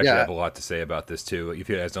 the cats actually have a lot to say about this too. If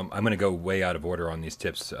you guys don't, I'm going to go way out of order on these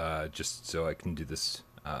tips, just so I can do this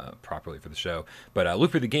properly for the show. But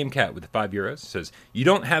Luke for the Game Cat with the €5 says, "You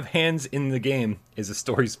don't have hands in the game" is a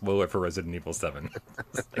story spoiler for Resident Evil 7.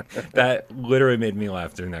 That literally made me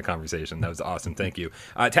laugh during that conversation. That was awesome. Thank you.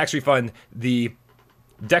 Tax refund. The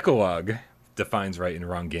Decalogue defines right and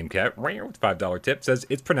wrong. Game Cat with $5 tip says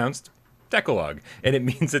it's pronounced Decalogue, and it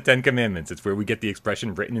means the 10 Commandments. It's where we get the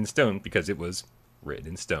expression written in stone because it was written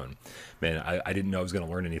in stone. Man, I didn't know I was going to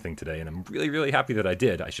learn anything today, and I'm really, really happy that I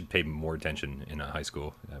did. I should pay more attention in high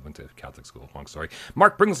school. I went to Catholic school. Long story.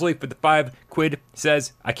 Mark Bringsley with the £5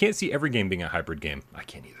 says, "I can't see every game being a hybrid game." I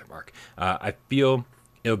can't either, Mark. I feel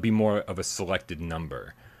it'll be more of a selected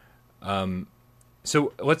number.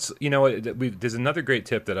 So let's, there's another great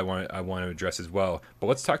tip that I want to address as well. But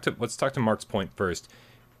let's talk to Mark's point first.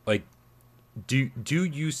 Like, do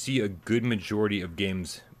you see a good majority of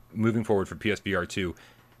games moving forward for PSVR 2,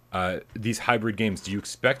 these hybrid games? Do you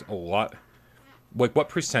expect a lot? Like, what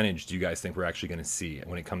percentage do you guys think we're actually going to see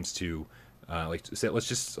when it comes to, say, let's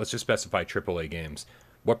just specify AAA games?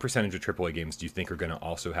 What percentage of AAA games do you think are going to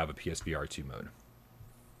also have a PSVR 2 mode?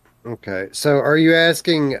 Okay, so are you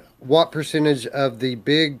asking what percentage of the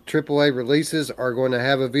big AAA releases are going to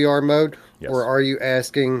have a VR mode, Yes. or are you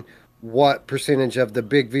asking what percentage of the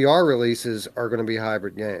big VR releases are going to be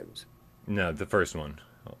hybrid games? No, the first one.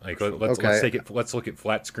 Like, let's look at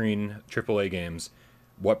flat screen AAA games.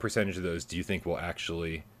 What percentage of those do you think will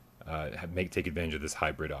actually take advantage of this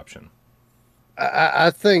hybrid option? I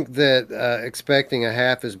think that expecting a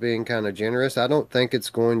half is being kind of generous. I don't think it's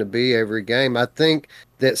going to be every game. I think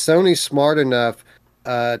that Sony's smart enough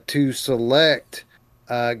to select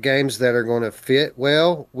games that are going to fit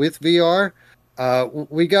well with VR.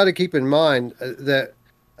 We got to keep in mind that,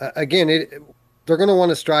 again, they're going to want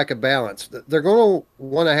to strike a balance. They're going to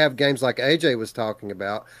want to have games like AJ was talking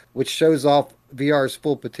about, which shows off VR's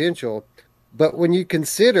full potential. But when you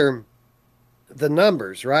consider the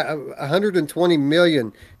numbers, right? 120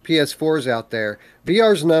 million PS4s out there.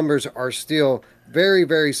 VR's numbers are still very,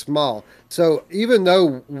 very small. So even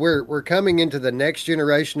though we're coming into the next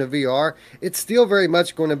generation of VR, it's still very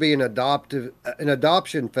much going to be an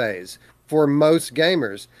adoption phase for most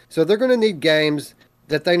gamers. So they're going to need games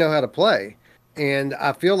that they know how to play. And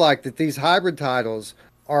I feel like that these hybrid titles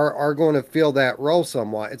are going to fill that role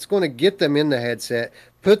somewhat. It's going to get them in the headset,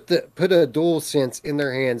 put a dual sense in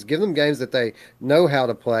their hands, give them games that they know how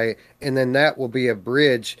to play, and then that will be a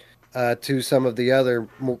bridge to some of the other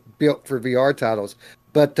built for VR titles.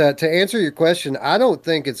 But to answer your question, I don't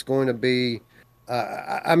think it's going to be.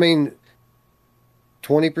 I mean,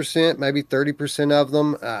 20%, maybe 30% of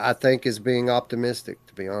them, I think is being optimistic.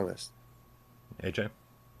 To be honest. AJ?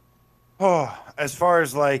 Oh, as far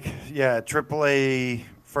as like, yeah, AAA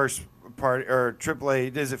first party or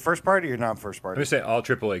AAA, is it first party or not first I'm going party? to say all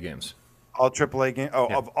AAA games. All AAA game. Oh,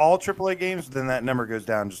 Yeah. of all AAA games, then that number goes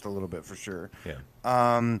down just a little bit for sure. Yeah.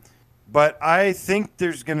 But I think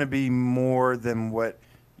there's going to be more than what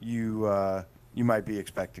you might be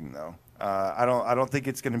expecting, though. I don't think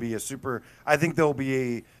it's going to be a super. I think there'll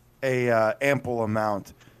be a ample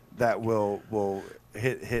amount that will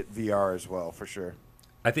hit VR as well for sure.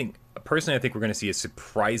 I think personally, I think we're going to see a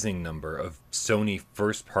surprising number of Sony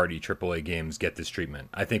first-party AAA games get this treatment.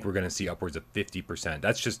 I think we're going to see upwards of 50%.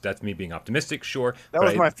 That's me being optimistic, sure. That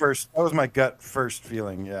was my gut first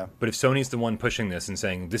feeling. Yeah. But if Sony's the one pushing this and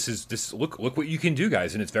saying this look what you can do,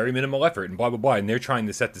 guys, and it's very minimal effort and blah blah blah, and they're trying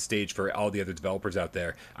to set the stage for all the other developers out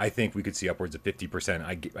there, I think we could see upwards of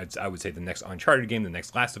 50%. I would say the next Uncharted game, the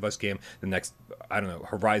next Last of Us game, the next I don't know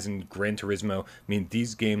Horizon, Gran Turismo. I mean,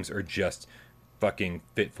 these games are just fucking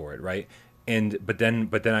fit for it, right? But then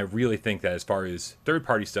I really think that as far as third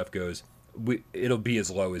party stuff goes, it'll be as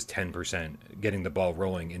low as 10% getting the ball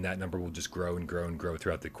rolling, and that number will just grow and grow and grow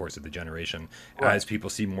throughout the course of the generation as people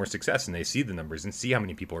see more success and they see the numbers and see how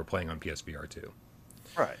many people are playing on PSVR 2.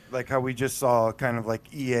 Right, like how we just saw kind of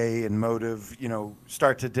like EA and Motive,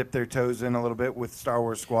 start to dip their toes in a little bit with Star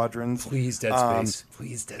Wars Squadrons. Please, Dead Space.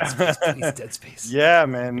 Please, Dead Space. Please, Dead Space. Yeah,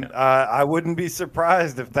 man. Yeah. I wouldn't be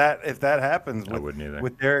surprised if that happens. I wouldn't either.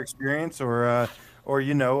 With their experience, or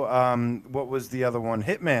what was the other one?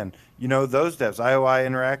 Hitman. Those devs, IO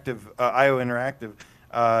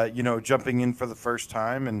Interactive. Jumping in for the first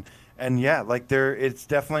time and yeah, like it's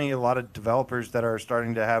definitely a lot of developers that are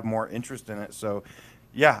starting to have more interest in it. So.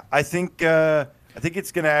 Yeah, I think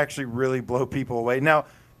it's going to actually really blow people away. Now,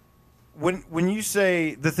 when you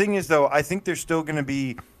say the thing is though, I think there's still going to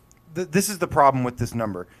be. This is the problem with this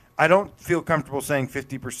number. I don't feel comfortable saying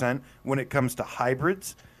 50% when it comes to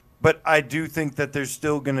hybrids, but I do think that there's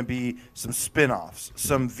still going to be some spin-offs,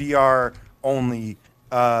 some VR only,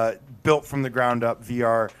 built from the ground up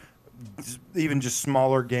VR, even just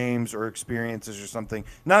smaller games or experiences or something.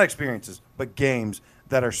 Not experiences, but games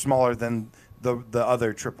that are smaller than the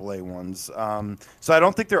other AAA ones. So I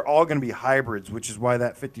don't think they're all going to be hybrids, which is why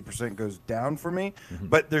that 50% goes down for me. Mm-hmm.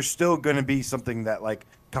 But there's still going to be something that like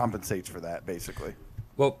compensates for that, basically.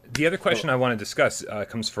 Well, the other question I want to discuss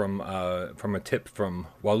comes from a tip from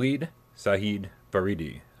Walid Sahid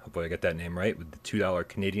Faridi. Hopefully I get that name right, with the $2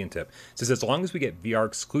 Canadian tip. It says, as long as we get VR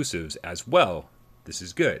exclusives as well, this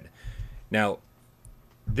is good. Now,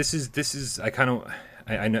 this is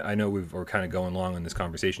I know we're kind of going long on this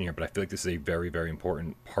conversation here, but I feel like this is a very, very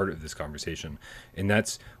important part of this conversation, and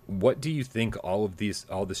that's what do you think all this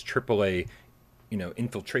AAA,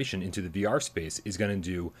 infiltration into the VR space is going to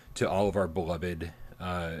do to all of our beloved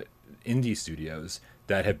indie studios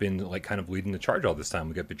that have been like kind of leading the charge all this time?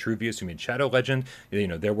 We got Vitruvius, who made Shadow Legend.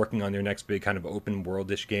 They're working on their next big kind of open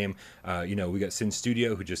world-ish game. We got Sin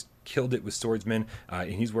Studio, who just killed it with Swordsman,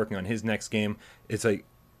 and he's working on his next game. It's like,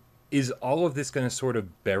 is all of this going to sort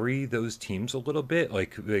of bury those teams a little bit?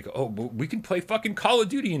 Like, oh, we can play fucking Call of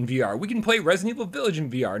Duty in VR. We can play Resident Evil Village in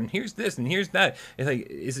VR. And here's this and here's that.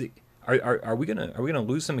 It's like, are we gonna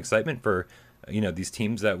lose some excitement for, these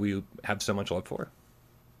teams that we have so much love for?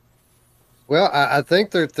 Well, I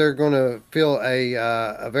think that they're going to fill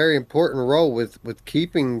a very important role with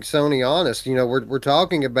keeping Sony honest. We're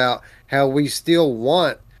talking about how we still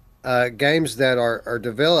want games that are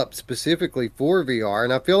developed specifically for VR,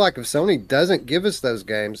 and I feel like if Sony doesn't give us those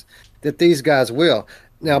games, that these guys will.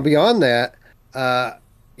 Now, beyond that,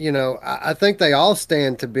 I think they all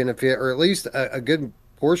stand to benefit, or at least a good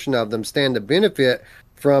portion of them stand to benefit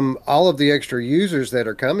from all of the extra users that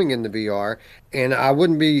are coming into VR, and I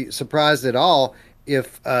wouldn't be surprised at all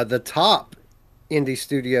if the top indie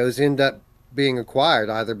studios end up being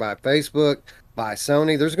acquired either by Facebook, by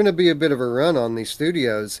Sony. There's going to be a bit of a run on these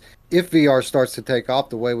studios if VR starts to take off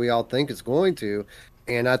the way we all think it's going to.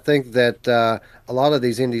 And I think that a lot of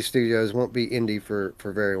these indie studios won't be indie for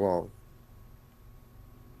very long.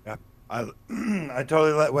 Yeah, I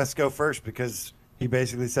totally let Wes go first because he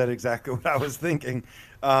basically said exactly what I was thinking.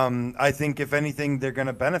 I think if anything, they're going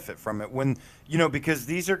to benefit from it because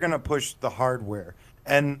these are going to push the hardware.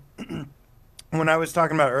 And when I was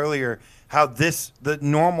talking about earlier, how the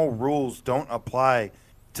normal rules don't apply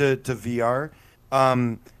to VR,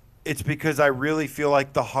 it's because I really feel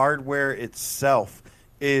like the hardware itself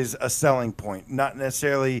is a selling point, not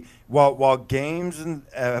necessarily while games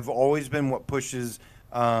have always been what pushes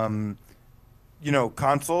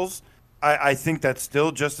consoles, I think that's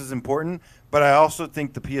still just as important. But I also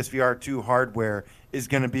think the PSVR 2 hardware is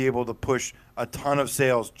going to be able to push a ton of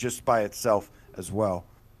sales just by itself as well.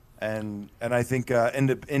 And I think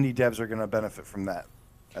indie devs are going to benefit from that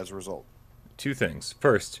as a result. Two things.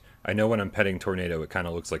 First, I know when I'm petting Tornado, it kind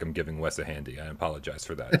of looks like I'm giving Wes a handy. I apologize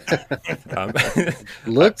for that.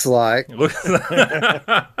 Looks like.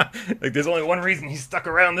 Like there's only one reason he's stuck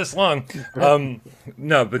around this long.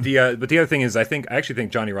 No, but the other thing is, I actually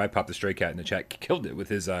think Johnny Rye popped the stray cat in the chat killed it with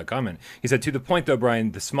his comment. He said, to the point though,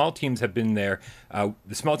 Brian, the small teams have been there. The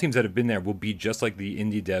small teams that have been there will be just like the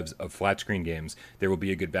indie devs of flat screen games. There will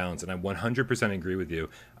be a good balance, and I 100% agree with you.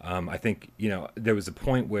 I think there was a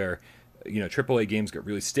point where AAA games got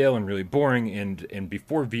really stale and really boring, and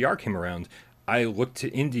before VR came around, I looked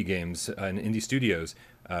to indie games and indie studios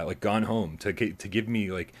like Gone Home to give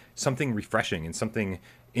me like something refreshing and something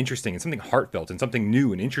interesting and something heartfelt and something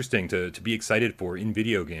new and interesting to be excited for in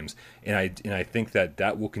video games. And I think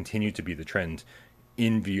that will continue to be the trend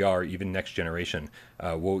in VR, even next generation.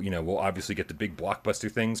 We'll obviously get the big blockbuster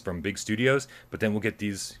things from big studios, but then we'll get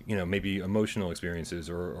these, maybe emotional experiences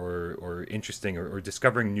or interesting or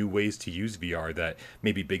discovering new ways to use VR that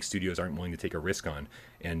maybe big studios aren't willing to take a risk on.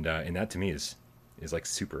 And that to me is like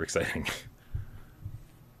super exciting.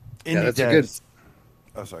 Indie that's devs. a good.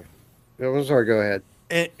 Oh, sorry. Oh, sorry, go ahead.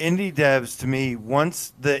 Indie devs, to me,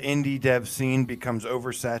 once the indie dev scene becomes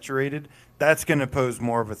oversaturated, that's going to pose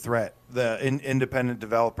more of a threat. The independent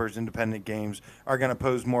developers, independent games are going to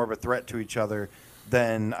pose more of a threat to each other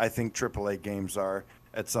than I think AAA games are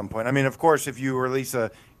at some point. I mean, of course, if you release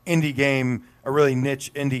a indie game, a really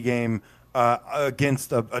niche indie game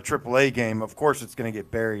against a AAA game, of course it's going to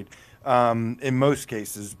get buried in most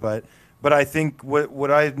cases. But I think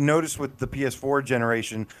what I noticed with the PS4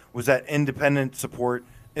 generation was that independent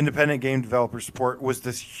game developer support was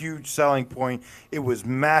this huge selling point. It was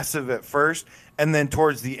massive at first, and then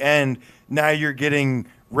towards the end, now you're getting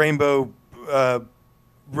Rainbow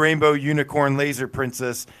Unicorn Laser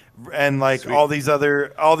Princess and like Sweet. all these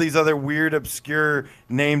other weird obscure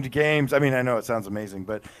named games. I mean, I know it sounds amazing,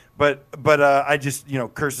 but I just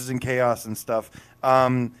Curses and Chaos and stuff.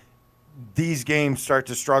 These games start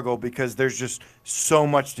to struggle because there's just so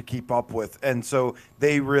much to keep up with, and so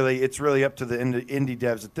it's really up to the indie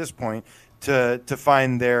devs at this point to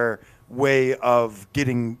find their way of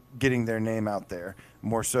getting their name out there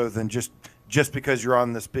more so than just because you're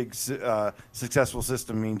on this big successful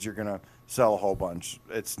system means you're gonna sell a whole bunch.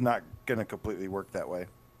 It's not gonna completely work that way.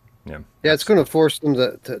 Yeah, it's going to force them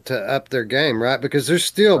to up their game, right? Because there's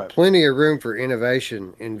still Right. plenty of room for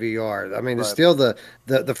innovation in VR. I mean, it's Right. still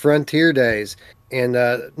the frontier days, and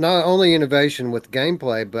not only innovation with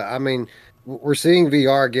gameplay, but I mean, we're seeing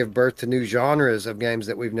VR give birth to new genres of games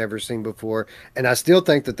that we've never seen before. And I still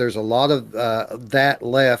think that there's a lot of that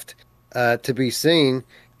left to be seen.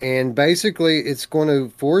 And basically, it's going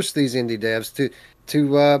to force these indie devs to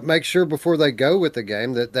make sure before they go with the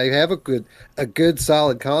game that they have a good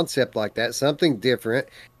solid concept like that, something different,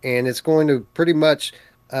 and it's going to pretty much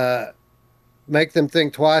make them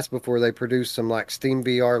think twice before they produce some like Steam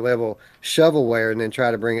VR level shovelware and then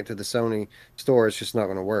try to bring it to the Sony store. It's just not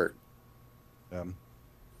going to work.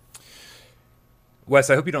 Wes,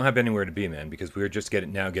 I hope you don't have anywhere to be, man, because we're just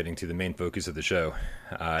getting to the main focus of the show.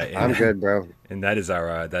 I'm good, bro. And that is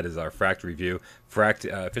our Fracked review. Fracked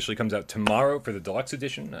officially comes out tomorrow for the deluxe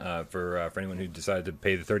edition for anyone who decided to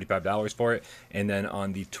pay the $35 for it, and then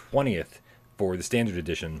on the 20th for the standard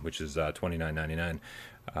edition, which is $29.99.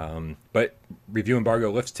 But review embargo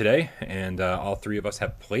lifts today, and all three of us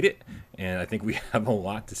have played it, and I think we have a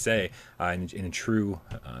lot to say in a true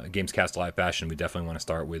GamesCast live fashion. We definitely want to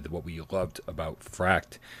start with what we loved about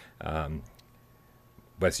Fracked.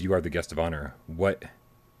 Wes, you are the guest of honor. What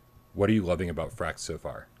are you loving about Fracked so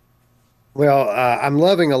far? Well, I'm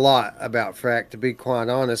loving a lot about Frack, to be quite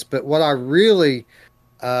honest. But what I really,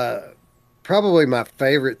 probably my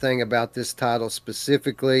favorite thing about this title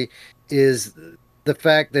specifically is the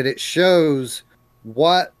fact that it shows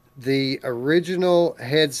what the original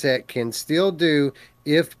headset can still do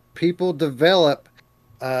if people develop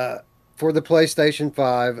for the PlayStation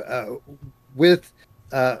 5 with.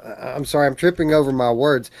 I'm sorry, I'm tripping over my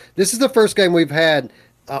words. This is the first game we've had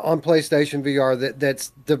on PlayStation VR that's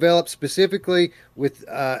developed specifically with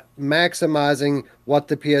maximizing what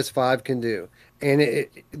the PS5 can do. And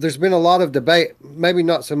there's been a lot of debate, maybe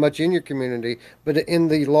not so much in your community, but in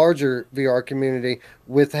the larger VR community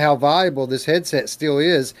with how valuable this headset still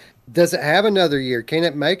is. Does it have another year? Can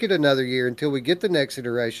it make it another year until we get the next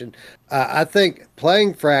iteration? I think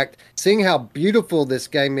playing Fracked, seeing how beautiful this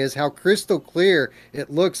game is, how crystal clear it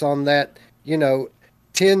looks on that,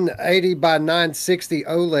 1080 by 960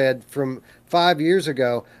 OLED from 5 years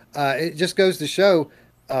ago. It just goes to show,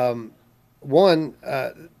 um, one,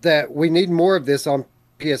 that we need more of this on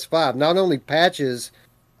PS5. Not only patches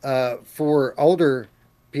for older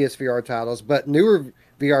PSVR titles, but newer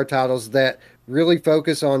VR titles that really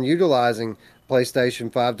focus on utilizing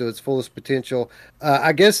PlayStation 5 to its fullest potential.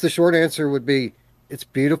 I guess the short answer would be it's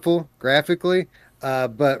beautiful graphically,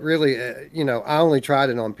 but really, I only tried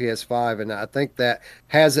it on PS5, and I think that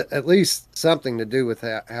has at least something to do with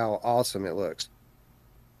how awesome it looks.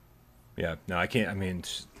 Yeah, no, I can't. I mean,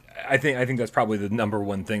 I think that's probably the number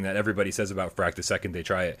one thing that everybody says about Frack the second they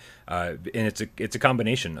try it, and it's a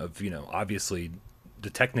combination of obviously the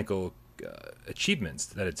technical achievements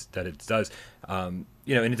that it does, and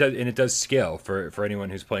it does scale for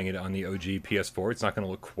anyone who's playing it on the OG PS4. It's not going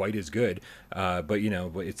to look quite as good, but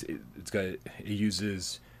it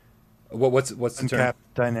uses what's the term?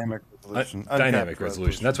 Uncapped dynamic resolution. Dynamic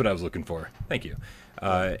resolution. That's what I was looking for. Thank you.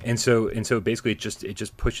 And so basically, it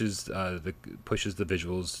just pushes the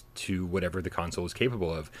visuals to whatever the console is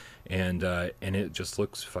capable of, and it just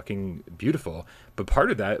looks fucking beautiful. But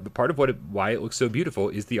part of why it looks so beautiful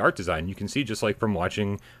is the art design. You can see just like from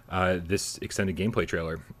watching this extended gameplay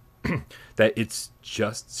trailer that it's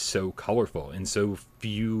just so colorful, and so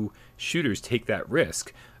few shooters take that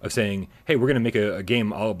risk of saying, hey, we're going to make a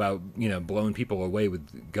game all about blowing people away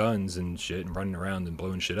with guns and shit and running around and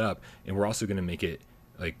blowing shit up, and we're also going to make it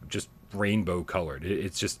like just rainbow colored.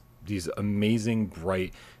 It's just these amazing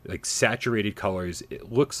bright, like saturated colors.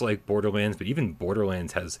 It looks like Borderlands, but even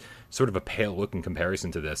Borderlands has sort of a pale look in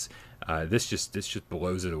comparison to this. This just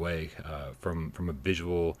blows it away from a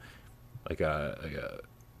visual, like a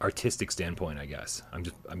artistic standpoint, I guess. I'm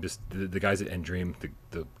just the guys at Endream,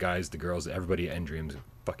 the guys, the girls, everybody at Endream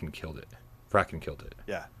fucking killed it. Fracking killed it.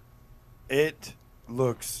 Yeah, it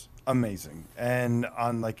looks amazing, and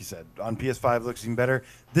on, like you said, on PS5 looks even better.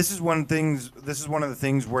 This is one of the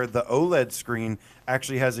things where the OLED screen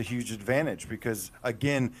actually has a huge advantage, because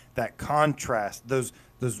again, that contrast, those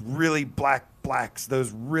really blacks,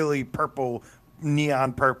 those really purple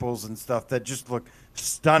neon purples and stuff that just look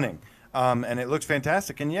stunning. And it looks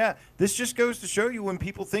fantastic. And yeah, this just goes to show you, when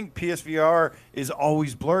people think PSVR is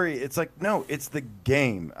always blurry, it's like, no, it's the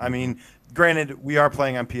game. I mean, granted, we are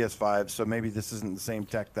playing on PS5, so maybe this isn't the same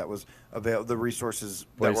tech that was available, the resources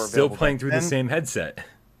but that it's were still available playing through then. the same headset.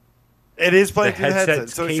 It is playing through the headset.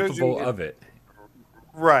 Headset's So it shows capable you, of it.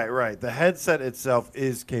 Right. The headset itself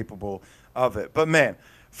is capable of it. But man,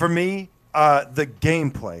 for me, the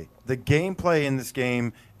gameplay in this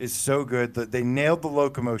game is so good that they nailed the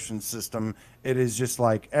locomotion system. It is just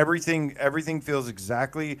like everything feels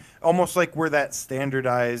exactly almost like where that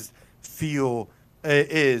standardized feel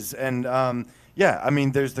is. And yeah, I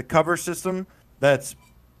mean, there's the cover system that's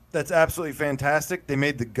absolutely fantastic. They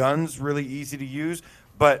made the guns really easy to use,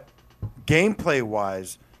 but gameplay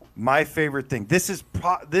wise, my favorite thing. This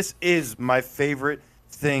is my favorite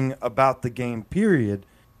thing about the game. Period.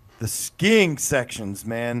 The skiing sections,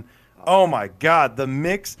 man. Oh my God, the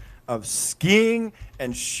mix of skiing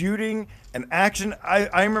and shooting and action.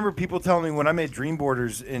 I remember people telling me when I made dream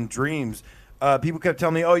borders in Dreams, people kept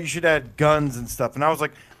telling me, "Oh, you should add guns and stuff," and I was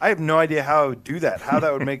like, I have no idea how I would do that. How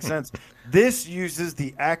that would make sense. This uses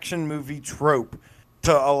the action movie trope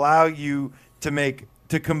to allow you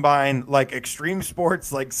to combine like extreme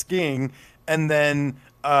sports like skiing and then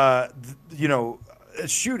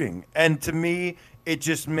shooting. And to me, it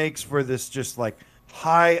just makes for this just like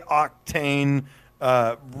high octane,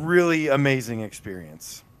 really amazing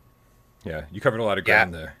experience. Yeah, you covered a lot of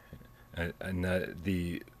ground there, and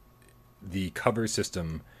the cover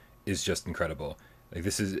system is just incredible. Like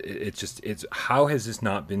it's how has this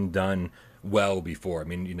not been done well before? I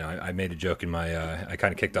mean, I made a joke in my I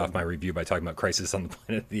kind of kicked off my review by talking about Crisis on the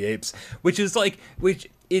Planet of the Apes, which is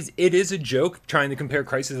a joke trying to compare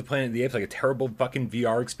Crisis on the Planet of the Apes, like a terrible fucking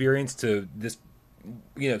VR experience, to this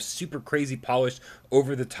super crazy polished,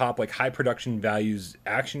 over the top, like high production values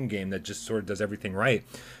action game that just sort of does everything right.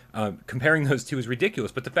 Comparing those two is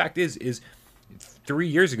ridiculous, but the fact is 3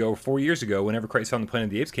 years ago or 4 years ago, whenever Crisis on the Planet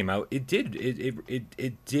of the Apes came out, it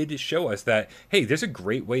did show us that, hey, there's a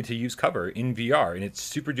great way to use cover in VR, and it's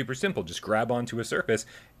super duper simple. Just grab onto a surface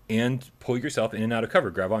and pull yourself in and out of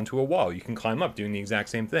cover. Grab onto a wall. You can climb up doing the exact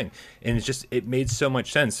same thing. And it made so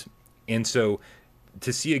much sense. And so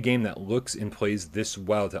to see a game that looks and plays this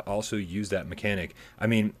well to also use that mechanic, I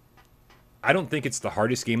mean, I don't think it's the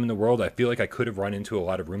hardest game in the world. I feel like I could have run into a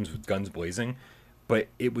lot of rooms with guns blazing, but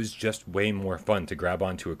it was just way more fun to grab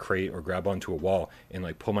onto a crate or grab onto a wall and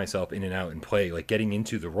like pull myself in and out and play, like getting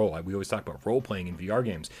into the role. We always talk about role playing in VR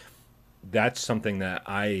games. That's something that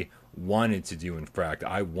I wanted to do in Fracked.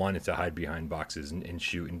 I wanted to hide behind boxes and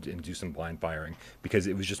shoot and do some blind firing because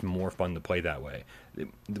it was just more fun to play that way.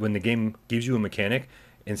 When the game gives you a mechanic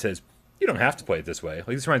and says, you don't have to play it this way.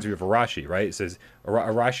 Like, this reminds me of Arashi, right? It says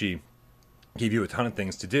Arashi gave you a ton of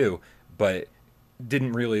things to do, but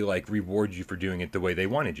didn't really like reward you for doing it the way they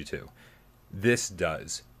wanted you to. This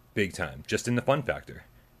does, big time, just in the fun factor.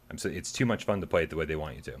 It's too much fun to play it the way they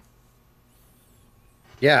want you to.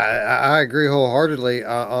 Yeah, I agree wholeheartedly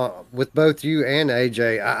with both you and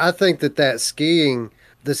AJ. I think that the skiing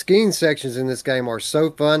sections in this game are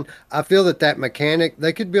so fun. I feel that mechanic,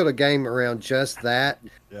 they could build a game around just that,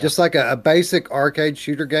 just like a basic arcade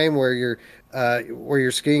shooter game where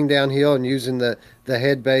you're skiing downhill and using the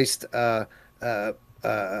head-based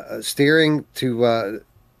steering to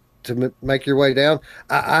make your way down.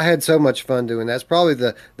 I had so much fun doing that. It's probably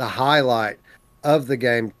the highlight of the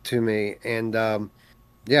game to me, and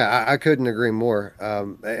yeah, I couldn't agree more.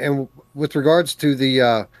 And with regards to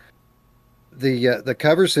the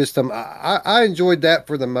cover system, I enjoyed that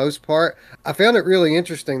for the most part. I found it really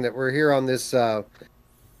interesting that we're here on this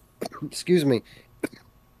excuse me,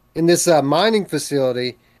 in this mining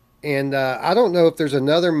facility, and I don't know if there's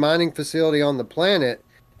another mining facility on the planet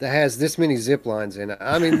that has this many zip lines in it.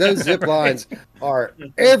 I mean, those zip lines are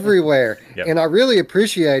everywhere, and I really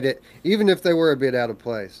appreciate it, even if they were a bit out of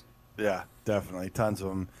place. Yeah, definitely, tons of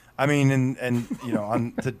them. I mean, and you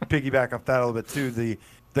know, to piggyback off that a little bit too,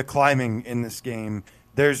 the climbing in this game,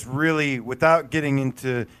 there's really, without getting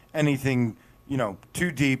into anything, you know,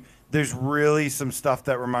 too deep, there's really some stuff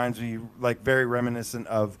that reminds me, like, very reminiscent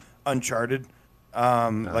of Uncharted.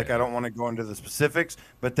 Like, I don't want to go into the specifics,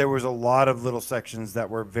 but there was a lot of little sections that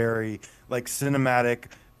were very, like, cinematic.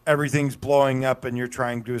 Everything's blowing up and you're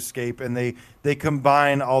trying to escape, and they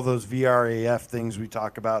combine all those VRAF things we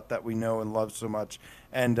talk about that we know and love so much,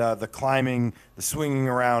 and the climbing, the swinging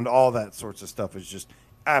around, all that sorts of stuff is just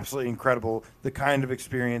absolutely incredible. The kind of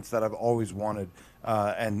experience that I've always wanted,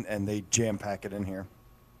 and they jam pack it in here.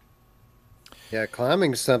 Yeah,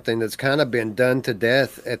 climbing is something that's kind of been done to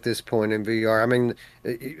death at this point in VR. I mean,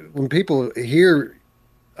 when people hear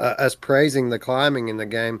us praising the climbing in the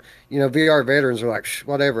game, you know, VR veterans are like,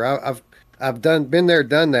 whatever. I've been there,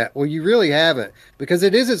 done that. Well, you really haven't, because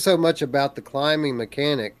it isn't so much about the climbing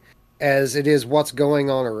mechanic as it is what's going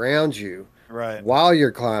on around you while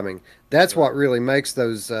you're climbing. That's what really makes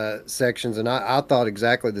those sections. And I thought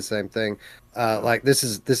exactly the same thing. Like, this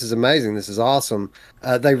is amazing. This is awesome.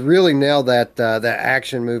 They really nailed that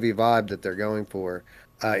action movie vibe that they're going for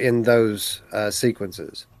in those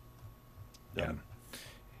sequences.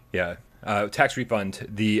 Yeah. Tax refund.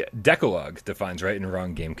 The Decalogue defines right and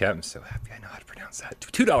wrong game cap. I'm so happy I know how to pronounce that.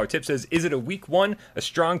 $2 tip says, is it a weak 1, a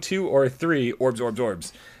strong 2, or a 3?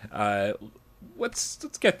 Orbs.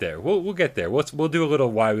 Let's get there. We'll get there. We'll do a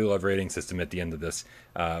little why we love rating system at the end of this.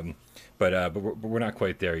 But we're not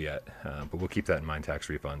quite there yet. But we'll keep that in mind. Tax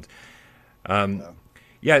refund.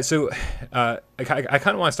 Yeah, so I kind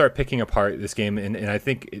of want to start picking apart this game, and I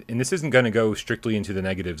think, and this isn't going to go strictly into the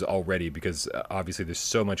negatives already, because obviously there's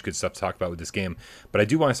so much good stuff to talk about with this game, but I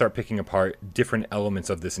do want to start picking apart different elements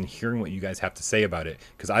of this and hearing what you guys have to say about it,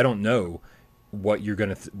 because I don't know what you're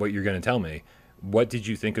gonna tell me. What did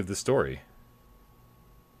you think of the story?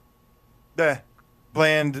 The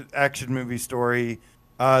bland action movie story.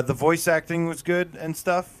 The voice acting was good and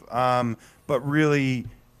stuff, but really,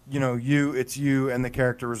 you know, it's you and the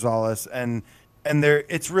character Rosales, and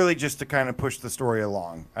it's really just to kind of push the story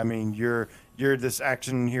along. I mean, you're this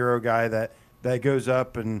action hero guy that goes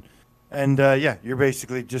up and yeah, you're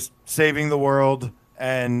basically just saving the world,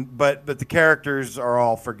 but the characters are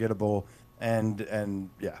all forgettable, and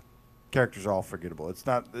yeah, characters are all forgettable. It's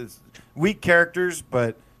weak characters,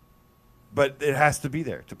 but it has to be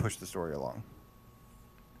there to push the story along.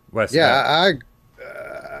 Wes,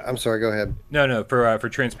 I'm sorry, go ahead. No, for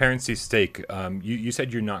transparency's sake, you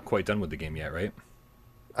said you're not quite done with the game yet, right?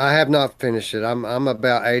 I have not finished it. I'm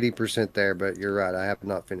about 80% there, but you're right. I have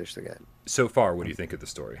not finished the game. So far, what do you think of the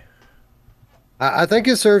story? I think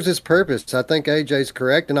it serves its purpose. I think AJ's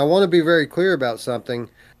correct, and I want to be very clear about something.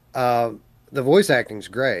 The voice acting's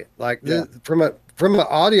great. Like, from an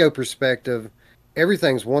audio perspective,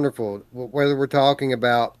 everything's wonderful. Whether we're talking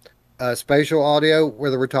about spatial audio,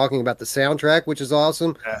 whether we're talking about the soundtrack, which is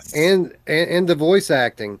awesome, and the voice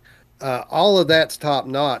acting, all of that's top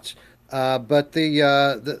notch. But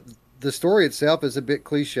the story itself is a bit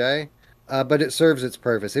cliche, but it serves its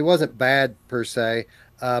purpose. It wasn't bad per se,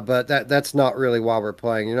 but that's not really why we're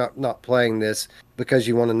playing. You're not playing this because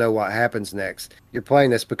you want to know what happens next. You're playing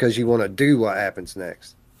this because you want to do what happens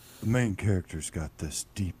next. The main character's got this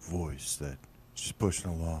deep voice that just pushing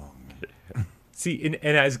along. See,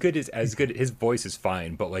 and as good, his voice is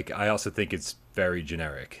fine, but like I also think it's very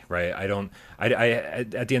generic, right? I don't, I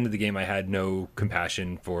at the end of the game, I had no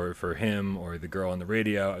compassion for him or the girl on the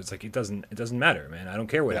radio. I was like, it doesn't matter, man. I don't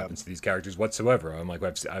care what happens to these characters whatsoever. I'm like,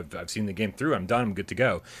 I've seen the game through. I'm done. I'm good to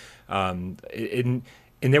go. And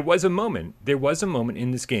there was a moment in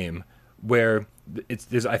this game where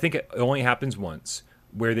I think it only happens once,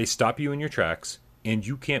 where they stop you in your tracks and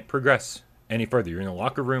you can't progress any further. You're in a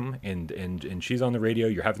locker room and she's on the radio.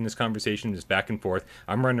 You're having this conversation, this back and forth.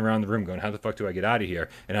 I'm running around the room going, how the fuck do I get out of here?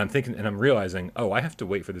 And I'm thinking, and I'm realizing, oh, I have to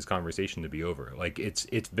wait for this conversation to be over. Like it's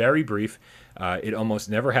very brief. It almost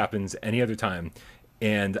never happens any other time.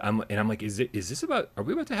 And I'm like, is this about? Are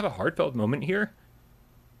we about to have a heartfelt moment here?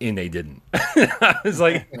 And they didn't. I was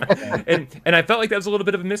like, and I felt like that was a little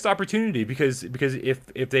bit of a missed opportunity because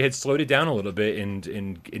if they had slowed it down a little bit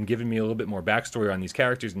and given me a little bit more backstory on these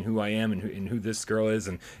characters and who I am and who this girl is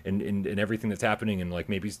and everything that's happening and like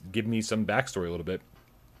maybe give me some backstory a little bit,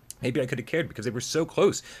 maybe I could have cared because they were so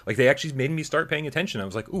close. Like they actually made me start paying attention. I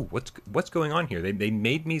was like, ooh, what's going on here? They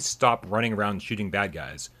made me stop running around shooting bad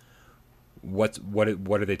guys. What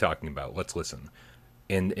are they talking about? Let's listen.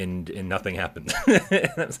 And nothing happened.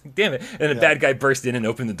 And I was like, damn it. And the bad guy burst in and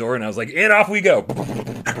opened the door and I was like, and off we go.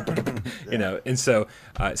 You know, and so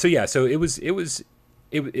it was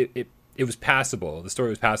passable. The story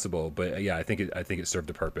was passable, but yeah, I think it served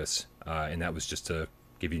a purpose. And that was just to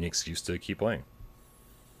give you an excuse to keep playing.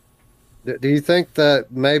 Do you think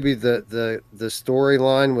that maybe the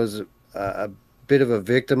storyline was a bit of a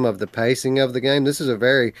victim of the pacing of the game? This is a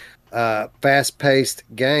very fast-paced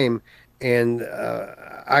game. And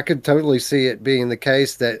I could totally see it being the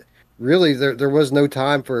case that really there was no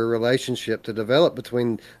time for a relationship to develop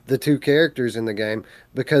between the two characters in the game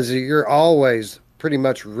because you're always pretty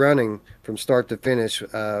much running from start to finish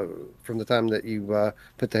from the time that you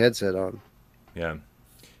put the headset on. Yeah.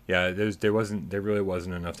 There really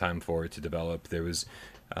wasn't enough time for it to develop. There was,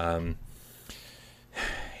 I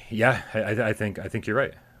think you're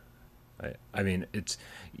right. I mean, it's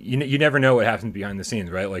you never know what happened behind the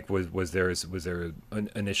scenes, right? Like, was there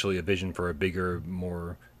initially a vision for a bigger,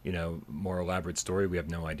 more more elaborate story? We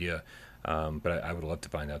have no idea, but I would love to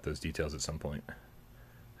find out those details at some point.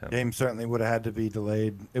 Game certainly would have had to be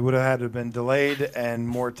delayed. It would have had to have been delayed and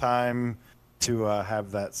more time to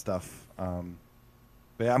have that stuff. But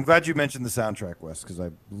yeah, I'm glad you mentioned the soundtrack, Wes, because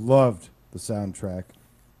I loved the soundtrack.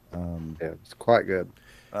 Yeah, it's quite good.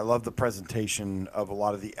 I love the presentation of a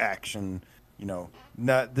lot of the action.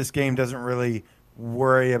 This game doesn't really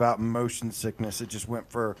worry about motion sickness. It just went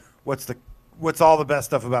for what's all the best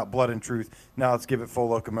stuff about Blood and Truth. Now let's give it full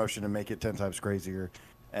locomotion and make it 10 times crazier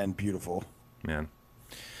and beautiful. Man.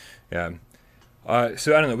 Yeah.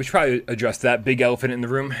 So I don't know. We should probably address that big elephant in the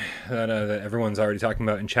room that everyone's already talking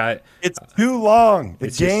about in chat. It's too long. The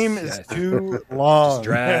game is too long. Just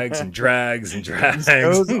drags and drags and drags. It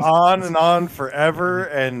goes on and on forever.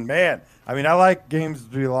 And man, I mean, I like games to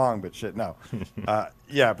be long, but shit, no.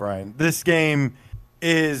 Yeah, Brian, this game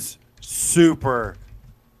is super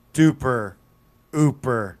duper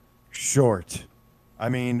ooper short. I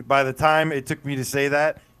mean, by the time it took me to say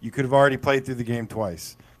that, you could have already played through the game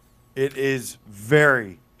twice. It is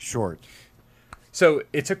very short. So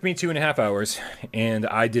it took me 2.5 hours, and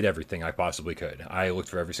I did everything I possibly could. I looked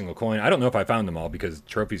for every single coin. I don't know if I found them all because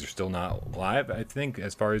trophies are still not live, I think,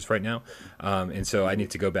 as far as right now. And so I need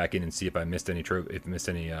to go back in and see if I missed any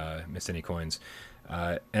missed any coins.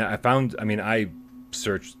 And I found. I mean, I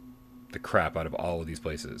searched the crap out of all of these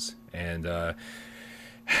places, and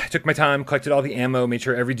took my time, collected all the ammo, made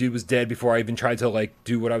sure every dude was dead before I even tried to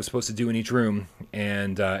do what I was supposed to do in each room,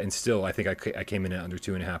 and still I think I came in at under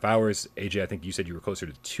 2.5 hours. AJ, I think you said you were closer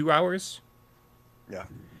to 2 hours. Yeah.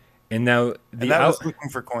 And now I was looking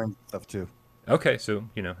for coin stuff too. Okay, so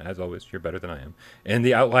as always, you're better than I am. And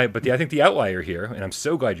the outlier, but I think the outlier here, and I'm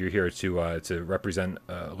so glad you're here to represent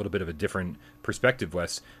a little bit of a different perspective,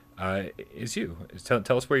 Wes, is you.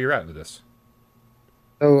 Tell us where you're at with this.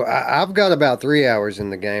 So I've got about 3 hours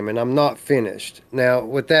in the game, and I'm not finished. Now,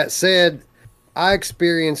 with that said, I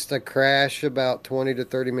experienced a crash about 20 to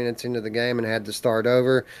 30 minutes into the game and had to start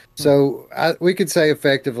over. So we could say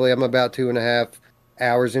effectively I'm about 2.5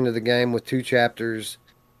 hours into the game with 2 chapters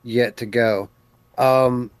yet to go.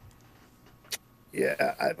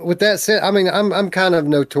 With that said, I mean, I'm kind of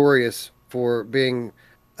notorious for being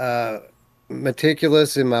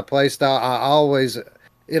meticulous in my play style.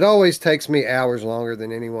 It always takes me hours longer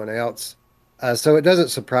than anyone else. So it doesn't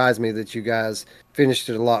surprise me that you guys finished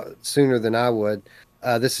it a lot sooner than I would.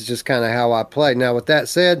 This is just kind of how I play. Now, with that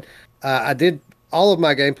said, all of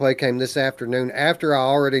my gameplay came this afternoon after I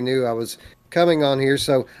already knew I was coming on here,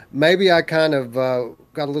 so maybe I kind of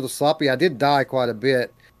got a little sloppy. I did die quite a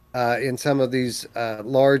bit in some of these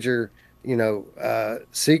larger,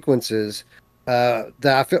 sequences that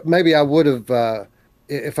I feel maybe I would have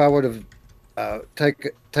if I would have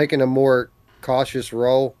taken a more cautious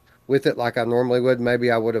role with it like I normally would.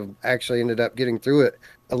 Maybe I would have actually ended up getting through it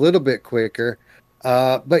a little bit quicker.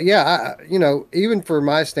 But yeah, even for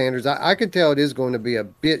my standards, I could tell it is going to be a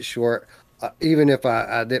bit short, even if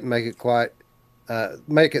I didn't make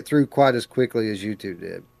it through quite as quickly as you two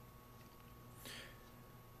did.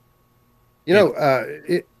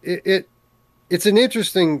 It's an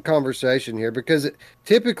interesting conversation here because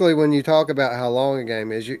typically when you talk about how long a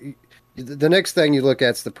game is, the next thing you look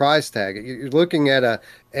at is the price tag. You're looking at a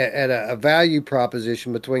value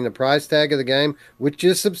proposition between the price tag of the game, which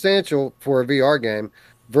is substantial for a VR game,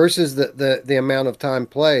 versus the amount of time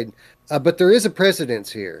played. But there is a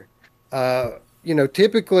precedence here.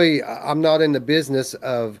 Typically I'm not in the business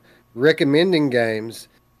of recommending games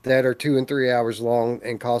that are 2 and 3 hours long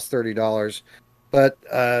and cost $30. But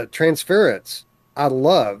Transference, I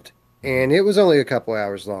loved, and it was only a couple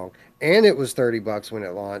hours long, and it was $30 when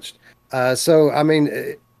it launched. So, I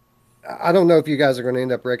mean, I don't know if you guys are going to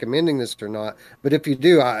end up recommending this or not, but if you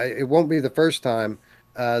do, it won't be the first time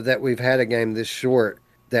that we've had a game this short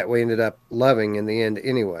that we ended up loving in the end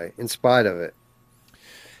anyway, in spite of it.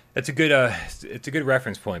 It's a good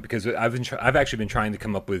reference point because I've actually been trying to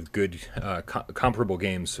come up with good comparable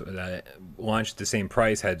games that launched at the same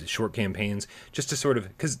price, had short campaigns, just to sort of,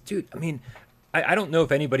 because dude, I mean, I don't know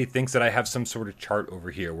if anybody thinks that I have some sort of chart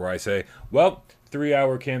over here where I say, well,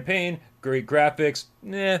 3-hour campaign, great graphics,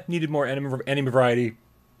 needed more enemy variety,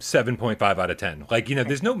 7.5 out of 10. Like,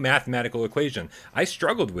 there's no mathematical equation. I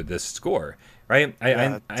struggled with this score, right?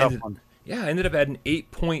 I ended up at an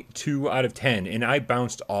 8.2 out of 10, and I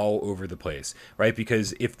bounced all over the place, right?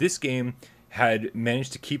 Because if this game had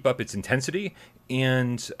managed to keep up its intensity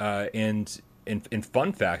and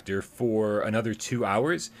fun factor for another 2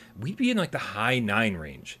 hours, we'd be in like the high 9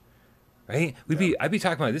 range, right? I'd be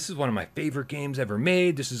talking about, this is one of my favorite games ever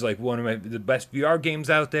made. This is like one of the best VR games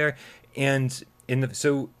out there, and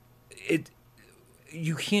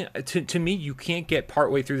you can't, to me, you can't get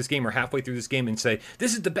partway through this game or halfway through this game and say,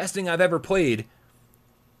 this is the best thing I've ever played,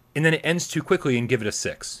 and then it ends too quickly and give it a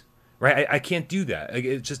 6, right? I can't do that. Like,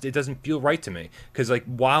 it doesn't feel right to me, because like,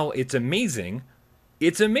 while it's amazing,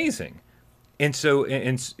 and so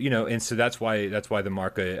that's why the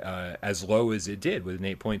mark as low as it did with an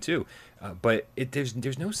 8.2. But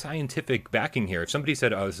there's no scientific backing here. If somebody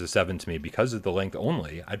said, "Oh, this is a 7" to me because of the length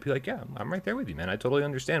only," I'd be like, "Yeah, I'm right there with you, man. I totally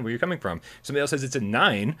understand where you're coming from." Somebody else says it's a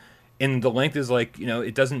 9, and the length is like,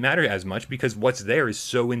 it doesn't matter as much because what's there is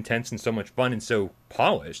so intense and so much fun and so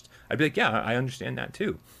polished. I'd be like, "Yeah, I understand that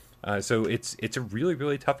too." So it's a really,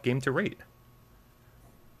 really tough game to rate.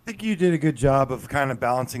 I think you did a good job of kind of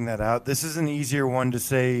balancing that out. This is an easier one to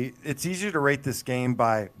say. It's easier to rate this game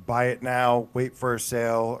by buy it now, wait for a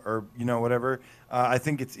sale, or whatever. I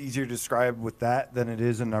think it's easier to describe with that than it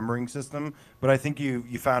is a numbering system. But I think you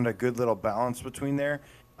found a good little balance between there.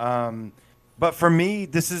 But for me,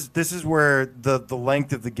 this is where the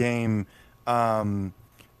length of the game.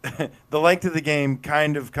 The length of the game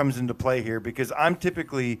kind of comes into play here because I'm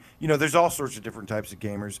typically, there's all sorts of different types of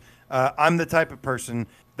gamers. I'm the type of person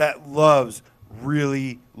that loves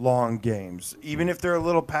really long games, even if they're a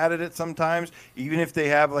little padded at sometimes, even if they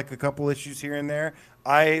have like a couple issues here and there.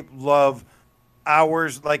 I love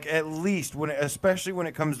hours, like at least especially when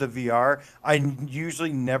it comes to VR, I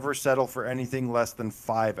usually never settle for anything less than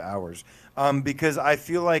 5 hours. Because I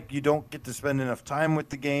feel like you don't get to spend enough time with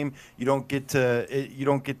the game. You don't get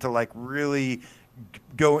to like really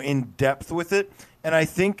go in depth with it. And I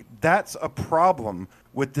think that's a problem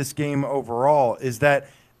with this game overall, is that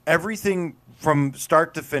everything from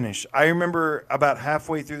start to finish. I remember about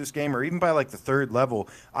halfway through this game, or even by like the third level,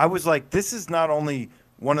 I was like, this is not only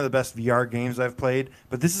one of the best VR games I've played,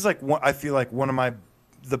 but this is like I feel like one of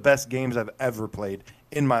the best games I've ever played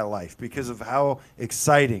in my life because of how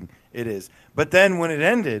exciting it is. But then when it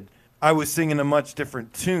ended, I was singing a much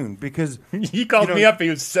different tune because he called me up. He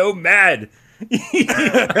was so mad. I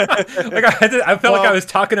felt like I was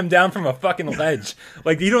talking him down from a fucking ledge.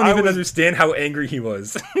 Like, you don't even understand how angry he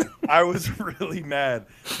was. I was really mad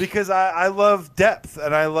because I love depth,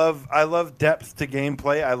 and I love depth to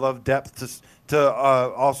gameplay. I love depth to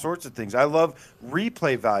all sorts of things. I love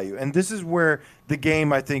replay value, and this is where the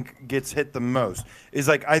game I think gets hit the most. Is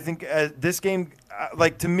like, I think this game,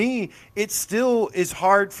 like, to me, it still is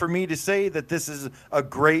hard for me to say that this is a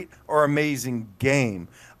great or amazing game.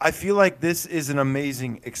 I feel like this is an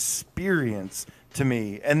amazing experience to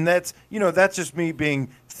me, and that's just me being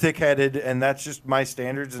thick-headed, and that's just my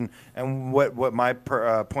standards and what my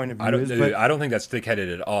point of view is. But I don't think that's thick-headed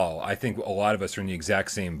at all. I think a lot of us are in the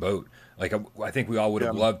exact same boat. Like I think we all would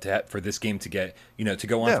have loved for this game to get to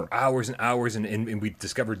go on for hours and hours, and we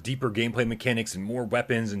discovered deeper gameplay mechanics and more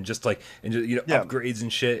weapons and just upgrades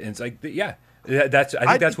and shit. And it's like I think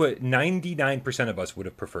that's what 99% of us would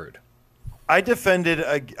have preferred. I defended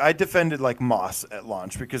like Moss at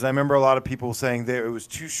launch because I remember a lot of people saying that it was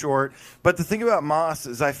too short. But the thing about Moss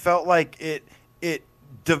is I felt like it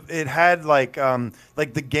had like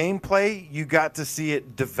the gameplay, you got to see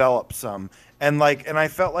it develop some, and I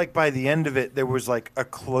felt like by the end of it there was like a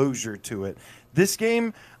closure to it. This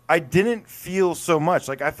game, I didn't feel so much.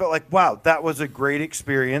 Like I felt like, wow, that was a great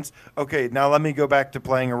experience. Okay, now let me go back to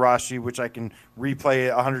playing Arashi, which I can replay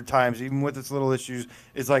it 100 times, even with its little issues.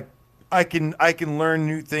 It's like I can learn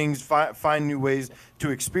new things, find new ways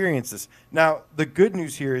to experience this. Now, the good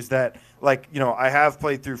news here is that, I have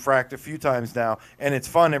played through Fracked a few times now, and it's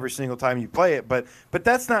fun every single time you play it. But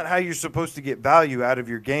that's not how you're supposed to get value out of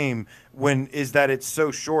your game. Is that it's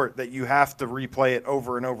so short that you have to replay it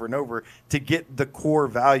over and over and over to get the core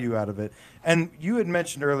value out of it. And you had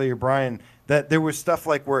mentioned earlier, Brian, that there was stuff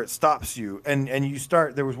like where it stops you and you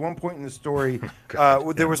start. There was one point in the story,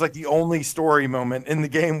 there was like the only story moment in the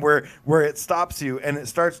game where it stops you and it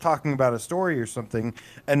starts talking about a story or something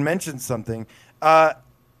and mentions something. And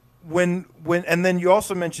then you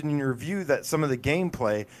also mentioned in your review that some of the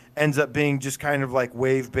gameplay ends up being just kind of like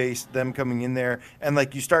wave based, them coming in there, and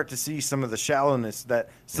like you start to see some of the shallowness that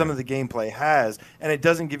some of the gameplay has, and it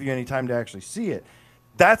doesn't give you any time to actually see it.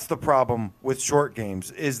 That's the problem with short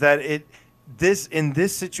games, is that in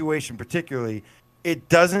this situation particularly, it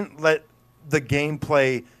doesn't let the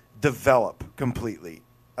gameplay develop completely.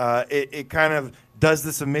 It kind of does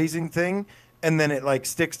this amazing thing, and then it like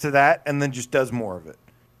sticks to that, and then just does more of it.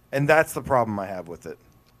 And that's the problem I have with it.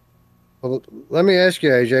 Well, let me ask you,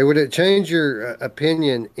 AJ, would it change your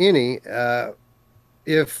opinion any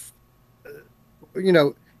if,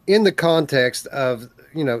 in the context of,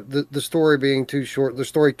 the story being too short, the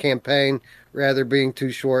story campaign rather being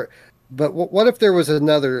too short, but what if there was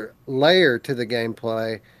another layer to the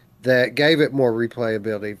gameplay that gave it more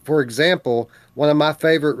replayability? For example, one of my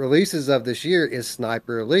favorite releases of this year is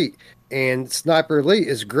Sniper Elite. And Sniper Elite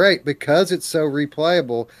is great because it's so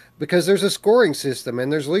replayable, because there's a scoring system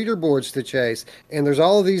and there's leaderboards to chase and there's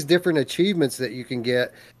all of these different achievements that you can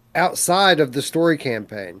get outside of the story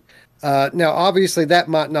campaign. Now, obviously, that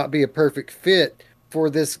might not be a perfect fit for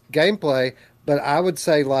this gameplay, but I would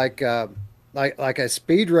say like a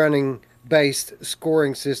speedrunning based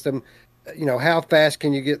scoring system. How fast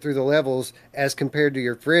can you get through the levels as compared to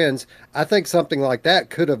your friends? I think something like that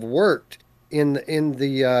could have worked in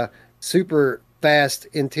the super fast,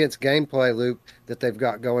 intense gameplay loop that they've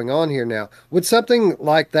got going on here now. Would something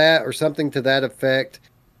like that or something to that effect,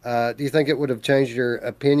 do you think it would have changed your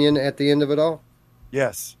opinion at the end of it all?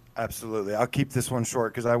 Yes, absolutely. I'll keep this one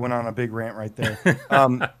short because I went on a big rant right there.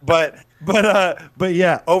 But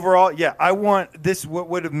yeah, overall, yeah, I want this. What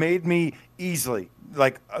would have made me easily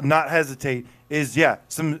not hesitate is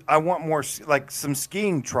I want more like some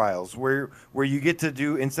skiing trials where you get to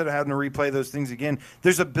do, instead of having to replay those things again,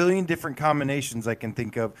 there's a billion different combinations I can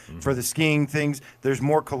think of for the skiing things. There's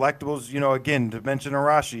more collectibles, again, to mention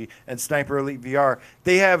Arashi and Sniper Elite VR,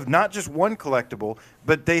 they have not just one collectible,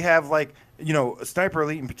 but they have Sniper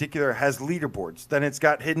Elite in particular has leaderboards. Then it's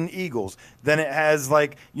got hidden eagles. Then it has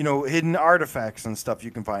hidden artifacts and stuff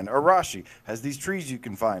you can find. Arashi has these trees you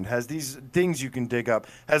can find, has these things you can dig up,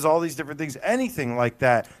 has all these different things, anything like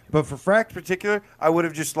that. But for Fracked in particular, I would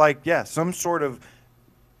have just some sort of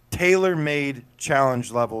tailor-made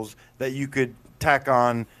challenge levels that you could tack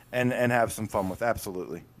on and have some fun with.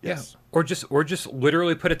 Absolutely. Yes. Yeah. Or just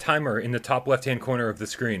literally put a timer in the top left-hand corner of the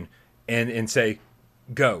screen and say,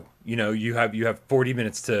 go. You have 40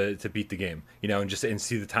 minutes to beat the game, and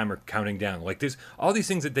see the timer counting down. Like there's all these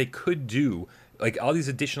things that they could do, like all these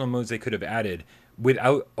additional modes they could have added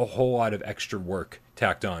without a whole lot of extra work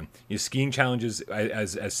tacked on. Skiing challenges,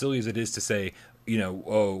 as silly as it is to say,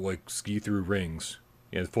 ski through rings,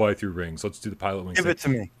 fly through rings. Let's do the pilot wings. Give it to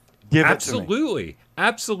me. Absolutely.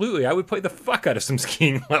 I would play the fuck out of some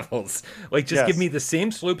skiing levels. Give me the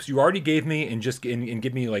same slopes you already gave me, and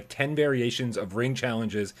give me 10 variations of ring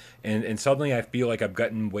challenges, and suddenly I feel like I've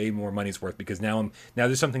gotten way more money's worth, because now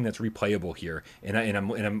there's something that's replayable here, and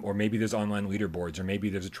I'm or maybe there's online leaderboards, or maybe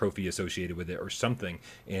there's a trophy associated with it or something,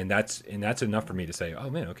 and that's enough for me to say, oh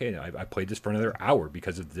man, okay, I played this for another hour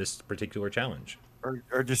because of this particular challenge.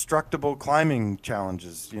 Or destructible climbing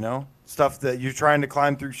challenges, stuff that you're trying to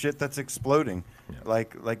climb through shit that's exploding.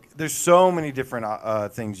 Like there's so many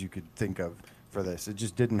different things you could think of for this. It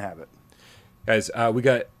just didn't have it. Guys, we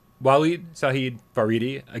got Walid Sahid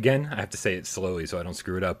Faridi. Again, I have to say it slowly so I don't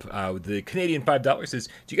screw it up. The Canadian $5 says,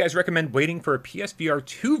 do you guys recommend waiting for a PSVR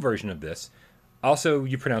 2 version of this? Also,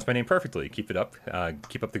 you pronounce my name perfectly. Keep it up.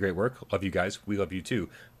 Keep up the great work. Love you guys. We love you too,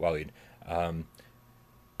 Walid. I'm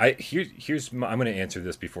going to answer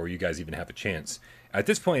this before you guys even have a chance. At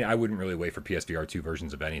this point, I wouldn't really wait for PSVR 2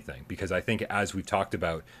 versions of anything, because I think, as we've talked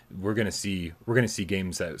about, we're going to see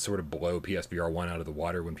games that sort of blow PSVR 1 out of the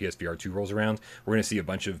water when PSVR 2 rolls around. We're going to see a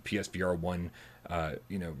bunch of PSVR 1, they're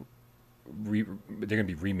going to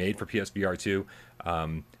be remade for PSVR 2.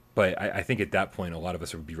 But I think at that point, a lot of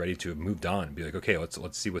us would be ready to have moved on and be like, okay,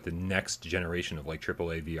 let's see what the next generation of like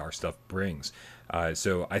AAA VR stuff brings.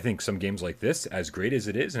 So I think some games like this, as great as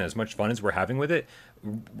it is and as much fun as we're having with it,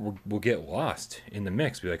 we'll get lost in the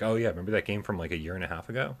mix. Be like, oh yeah, remember that game from like a year and a half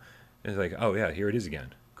ago? And it's like, oh yeah, here it is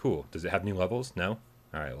again. Cool. Does it have new levels? No?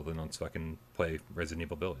 All right, well then let's fucking play Resident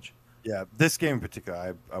Evil Village. Yeah, this game in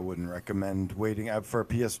particular, I wouldn't recommend waiting for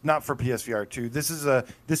not for PSVR 2.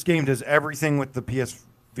 This game does everything with the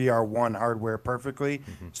PSVR 1 hardware perfectly.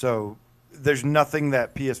 Mm-hmm. So there's nothing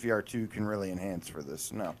that PSVR 2 can really enhance for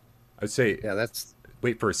this. No. I'd say that's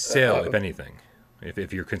wait for a sale, if anything.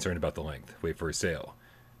 If you're concerned about the length, wait for a sale.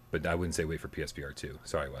 But I wouldn't say wait for PSVR 2.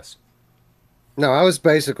 Sorry, Wes. No, I was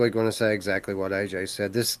basically going to say exactly what AJ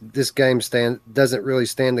said. This game doesn't really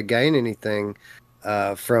stand to gain anything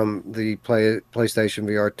from the PlayStation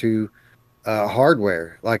VR 2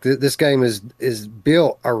 hardware. Like this game is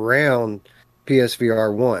built around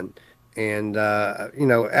PSVR 1, and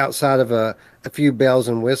outside of a few bells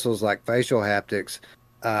and whistles like facial haptics,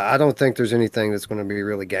 I don't think there's anything that's going to be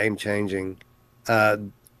really game changing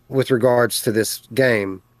with regards to this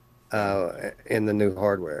game in the new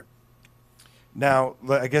hardware. Now,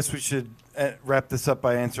 I guess we should wrap this up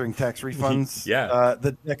by answering tax refunds. Yeah.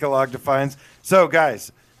 The Decalogue defines. So,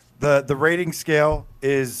 guys, the rating scale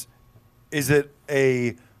is it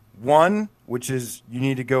a 1, which is you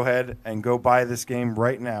need to go ahead and go buy this game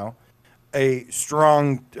right now, a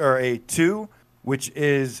 2, which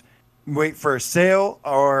is wait for a sale,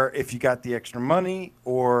 or if you got the extra money,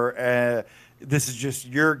 or this is just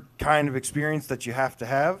your kind of experience that you have to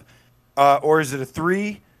have, or is it a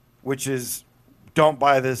 3, which is don't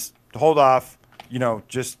buy this, hold off,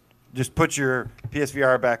 just put your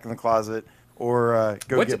PSVR back in the closet, or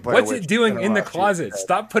get Blair What's Witch it doing in the closet?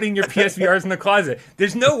 Stop putting your PSVRs in the closet.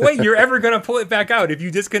 There's no way you're ever going to pull it back out if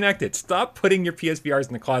you disconnect it. Stop putting your PSVRs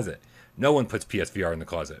in the closet. No one puts PSVR in the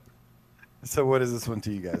closet. So what is this one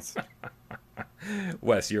to you guys?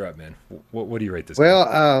 Wes, you're up, man. What do you rate this?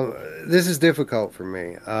 Well, this is difficult for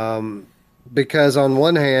me because on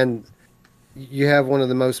one hand, you have one of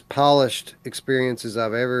the most polished experiences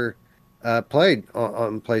I've ever played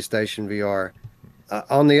on PlayStation VR.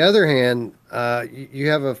 On the other hand, you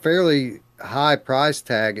have a fairly high price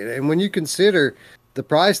tag. And when you consider the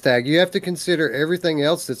price tag, you have to consider everything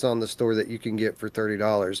else that's on the store that you can get for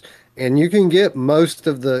 $30. And you can get most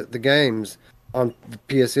of the games on the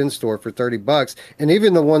PSN store for $30. And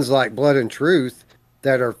even the ones like Blood and Truth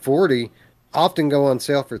that are $40 often go on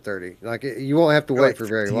sale for $30. Like you won't have to wait for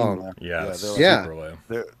very long. Now. Yeah, they're super low.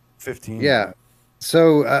 They're 15. Yeah.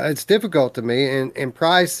 So it's difficult to me, and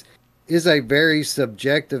price is a very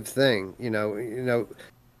subjective thing.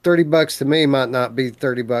 $30 to me might not be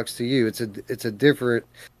 $30 to you. It's a different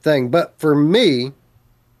thing. But for me,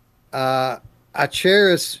 I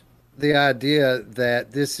cherish the idea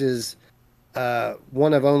that this is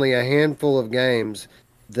one of only a handful of games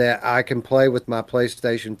that I can play with my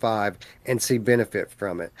PlayStation 5 and see benefit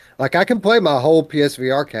from it. Like I can play my whole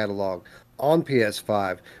PSVR catalog on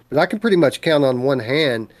PS5, but I can pretty much count on one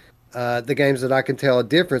hand the games that I can tell a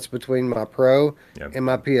difference between my Pro and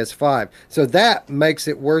my PS5. So that makes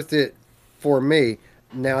it worth it for me.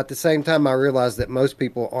 Now, at the same time, I realize that most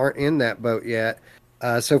people aren't in that boat yet.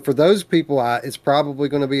 So for those people, it's probably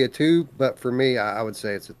going to be a 2, but for me, I would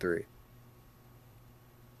say it's a 3.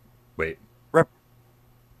 Wait.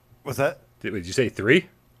 What's that? Did you say 3?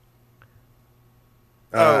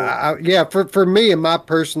 Yeah, for me, in my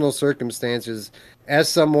personal circumstances, as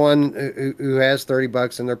someone who has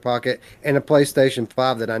 $30 in their pocket and a PlayStation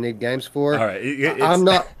 5 that I need games for, all right, I'm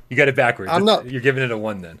not. You got it backwards. I'm not. You're giving it a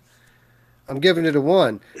 1 then. I'm giving it a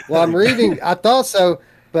 1. Well, I'm reading. I thought so,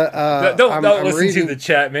 but don't listen to the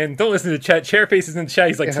chat, man. Don't listen to the chat. Chairface is in the chat.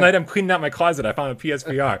 He's like, tonight I'm cleaning out my closet. I found a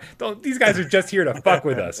PSVR. These guys are just here to fuck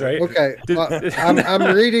with us, right? Okay. Well,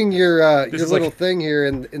 I'm reading your little thing here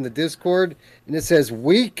in the Discord, and it says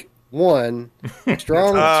weak one,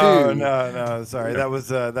 strong Oh two. no, sorry. That was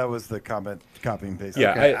the comment copy and paste.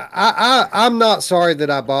 Yeah, Okay. I'm not sorry that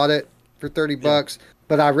I bought it for 30 Yeah. bucks,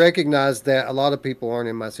 but I recognize that a lot of people aren't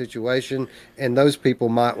in my situation, and those people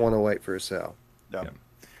might want to wait for a sale. Yeah. Yeah.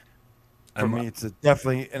 For me, it's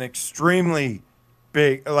definitely an extremely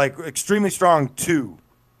big, like extremely strong 2.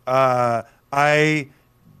 I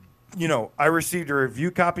received a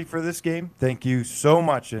review copy for this game. Thank you so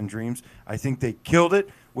much, In Dreams. I think they killed it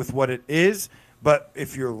with what it is. But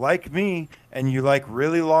if you're like me and you like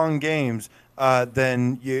really long games,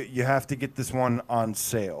 then you have to get this one on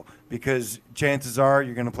sale, because chances are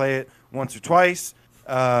you're going to play it once or twice,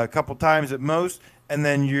 a couple times at most, and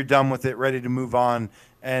then you're done with it, ready to move on.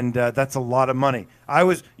 And that's a lot of money.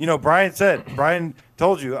 Brian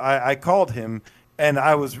told you, I called him. And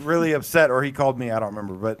I was really upset, or he called me. I don't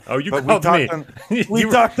remember, but you but called me. We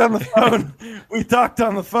talked on the phone. We talked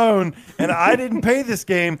on the phone, and I didn't pay this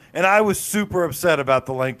game, and I was super upset about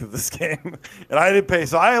the length of this game, and I didn't pay.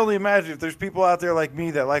 So I only imagine if there's people out there like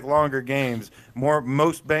me that like longer games,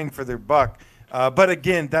 most bang for their buck. But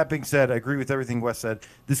again, that being said, I agree with everything Wes said.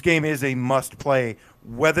 This game is a must-play,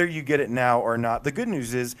 whether you get it now or not. The good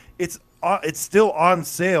news is it's still on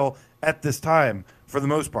sale at this time, for the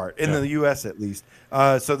most part, in the U.S. at least.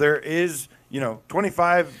 So there is,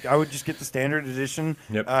 25. I would just get the standard edition.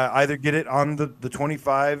 Yep. Either get it on the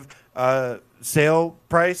 25 sale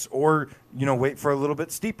price, or wait for a little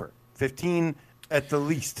bit steeper, 15 at the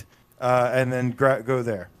least, and then go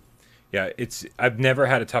there. Yeah, I've never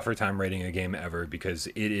had a tougher time rating a game ever, because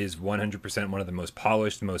it is 100% one of the most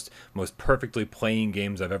polished, most perfectly playing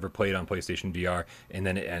games I've ever played on PlayStation VR, and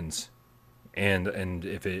then it ends. And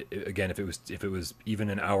if it was even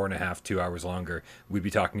an hour and a half, 2 hours longer, we'd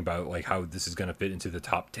be talking about like how this is going to fit into the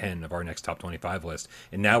top 10 of our next top 25 list.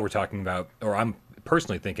 And now we're talking about, or I'm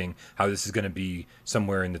personally thinking, how this is going to be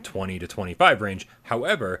somewhere in the 20 to 25 range.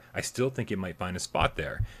 However, I still think it might find a spot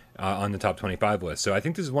there on the top 25 list. So I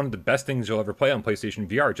think this is one of the best things you'll ever play on PlayStation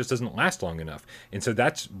VR. It just doesn't last long enough, and so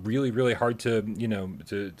that's really, really hard to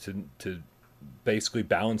to basically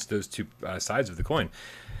balance those two sides of the coin.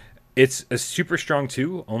 It's a super strong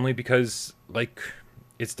 2, only because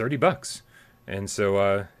it's $30, and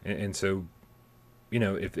so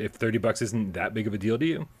if $30 isn't that big of a deal to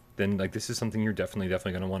you, then this is something you're definitely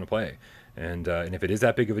going to want to play, and if it is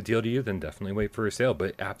that big of a deal to you, then definitely wait for a sale,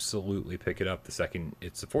 but absolutely pick it up the second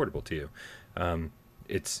it's affordable to you.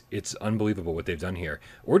 It's unbelievable what they've done here,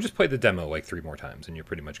 or just play the demo 3 more times and you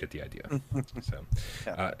pretty much get the idea.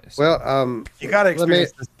 You got to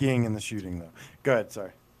experience the skiing and the shooting, though. Go ahead.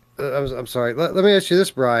 Sorry. I'm sorry. Let me ask you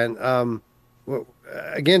this, Brian. Again,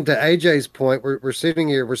 to AJ's point, we're sitting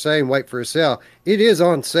here, we're saying wait for a sale. It is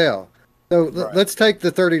on sale. So let's take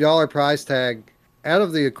the $30 price tag out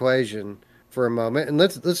of the equation for a moment, and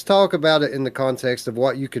let's talk about it in the context of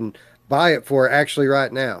what you can buy it for actually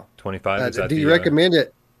right now. 25. Do you recommend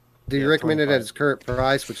it? Do you recommend 25. it at its current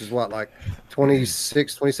price, which is what, like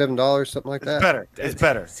 $26, $27, something like that? It's better. It's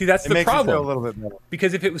better. See, that's the problem. It feel a little bit better.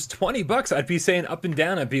 Because if it was $20, I'd be saying up and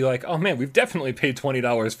down. I'd be like, oh man, we've definitely paid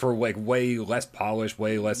 $20 for way less polish,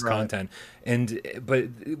 way less content. But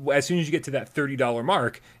as soon as you get to that $30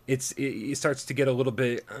 mark, it starts to get a little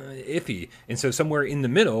bit iffy. And so somewhere in the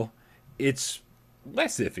middle, it's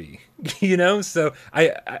less iffy, So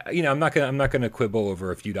I'm not gonna quibble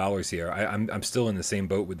over a few dollars here. I'm still in the same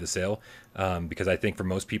boat with the sale, because I think for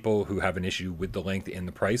most people who have an issue with the length and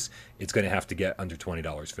the price, it's going to have to get under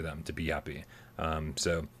 $20 for them to be happy.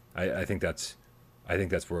 So I think that's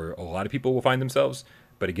where a lot of people will find themselves.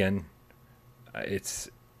 But again,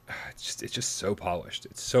 it's just so polished.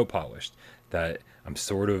 It's so polished that I'm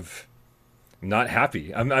sort of not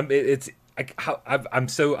happy. I'm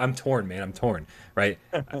torn, man. I'm torn, right?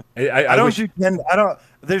 I don't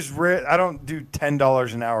do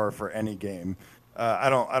 $10 an hour for any game. I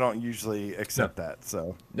don't usually accept that.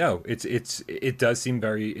 So no, it does seem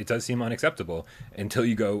unacceptable until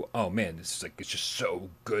you go, oh man, this is it's just so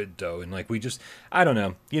good though, and I don't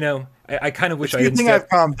know, I kind of wish I didn't. I've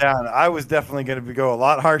calmed down. I was definitely going to go a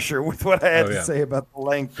lot harsher with what I had to say about the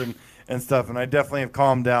length and stuff, and I definitely have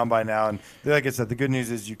calmed down by now. And like I said, the good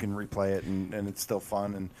news is you can replay it, and it's still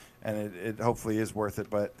fun, and it hopefully is worth it.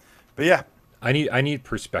 But yeah, I need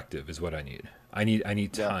perspective is what I need. I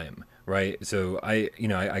need time, right? So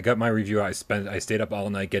I got my review. I stayed up all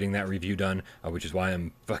night getting that review done, which is why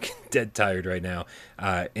I'm fucking dead tired right now.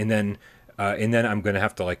 And then I'm gonna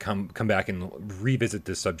have to come back and revisit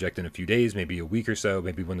this subject in a few days, maybe a week or so,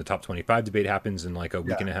 maybe when the top 25 debate happens in a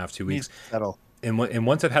week and a half, 2 weeks. and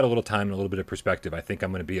once I've had a little time and a little bit of perspective, I think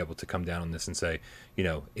I'm going to be able to come down on this and say,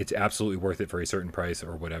 it's absolutely worth it for a certain price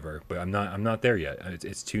or whatever. But I'm not there yet.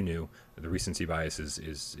 It's too new. The recency bias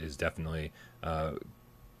is definitely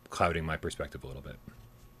clouding my perspective a little bit.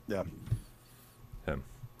 Yeah.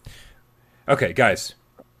 Okay, guys,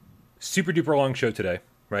 super duper long show today,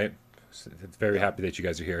 right? Very happy that you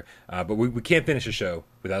guys are here. But we can't finish a show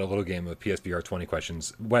without a little game of PSVR 20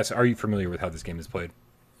 questions. Wes, are you familiar with how this game is played?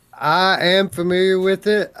 I am familiar with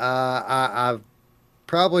it. I'm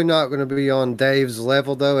probably not going to be on Dave's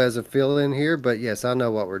level, though, as a fill-in here. But yes, I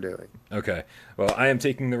know what we're doing. Okay. Well, I am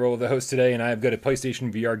taking the role of the host today, and I have got a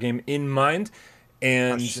PlayStation VR game in mind.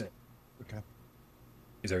 And Okay.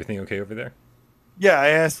 Is everything okay over there? Yeah, I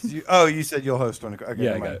asked you. Oh, you said you'll host one. Okay,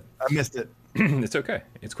 Yeah, I got it. I missed it. It's okay.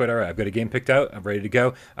 It's quite all right. I've got a game picked out. I'm ready to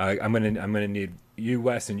go. I'm gonna need you,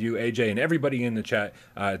 Wes, and you, AJ, and everybody in the chat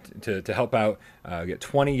to help out. Get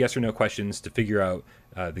 20 yes or no questions to figure out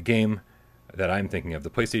the game that I'm thinking of, the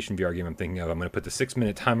PlayStation VR game I'm thinking of. I'm gonna put the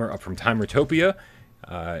 6-minute timer up from Timertopia,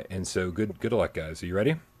 and so good luck, guys. Are you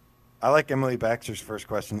ready? I like Emily Baxter's first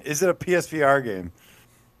question. Is it a PSVR game?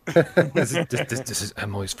 This is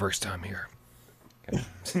Emily's first time here. Okay.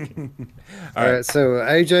 All right. So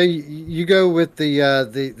AJ, you go with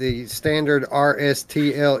the standard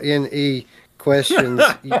RSTLNE questions.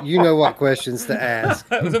 You know what questions to ask.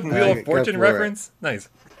 That was a Wheel of Fortune reference. Nice.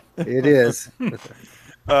 It is.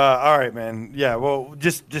 All right, man. Yeah, well,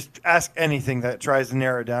 just ask anything that tries to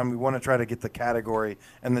narrow it down. We want to try to get the category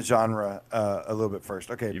and the genre a little bit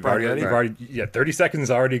first. Okay, You've already 30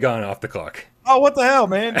 seconds already gone off the clock. Oh, what the hell,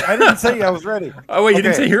 man? I didn't say I was ready. Oh, wait, you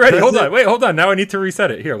didn't say you're ready. Hold on. Now I need to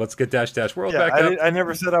reset it. Here, let's get dash world back up. I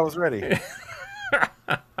never said I was ready.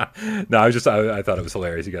 No, I thought it was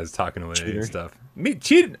hilarious. You guys talking away and stuff. Me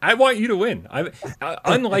cheating. I want you to win.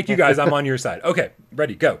 Unlike you guys, I'm on your side. Okay,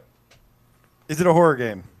 ready, go. Is it a horror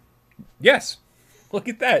game? Yes. Look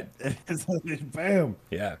at that. Bam.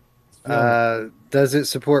 Yeah. Does it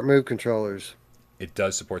support move controllers? It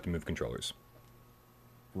does support the move controllers.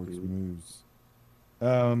 Moves.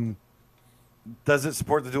 Does it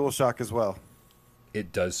support the DualShock as well?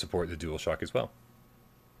 It does support the DualShock as well.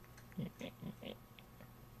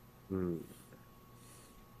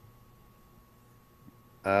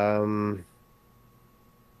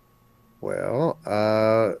 Well,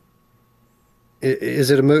 is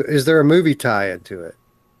there a movie tie-in to it?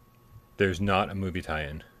 There's not a movie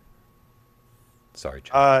tie-in. Sorry,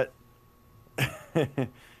 Chuck.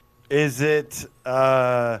 Is it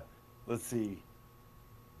let's see.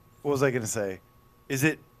 What was I going to say? Is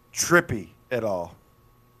it trippy at all?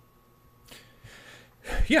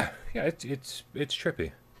 Yeah, it's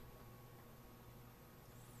trippy.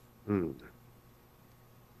 You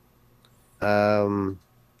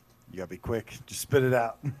gotta be quick. Just spit it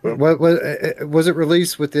out. What was it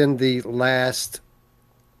released within the last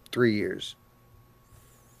 3 years?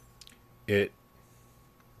 It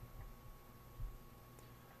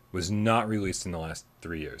was not released in the last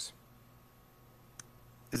 3 years.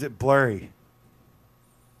 Is it blurry?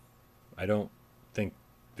 I don't think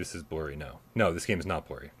this is blurry. No, this game is not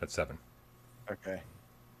blurry. That's 7. Okay.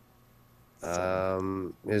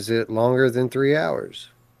 Is it longer than 3 hours?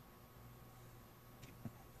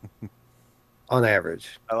 On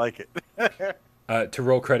average. I like it. To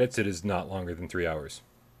roll credits, it is not longer than 3 hours.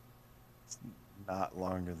 It's not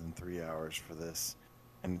longer than 3 hours for this,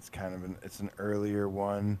 and it's kind of an earlier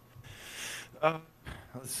one. Let's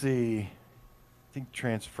see. I think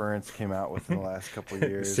Transference came out within the last couple of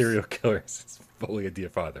years. Serial killers. It's fully a dear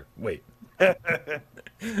father. Wait.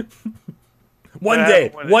 One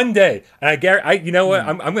day. And you know what?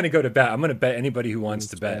 I'm going to go to bet. I'm going to bet anybody who wants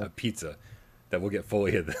to bet a pizza that we'll get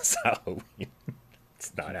Folia this Halloween.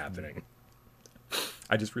 It's not happening.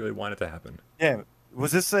 I just really want it to happen. Yeah.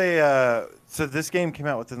 Was this so this game came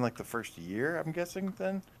out within like the first year, I'm guessing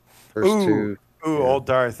then? First two. Ooh, yeah. Old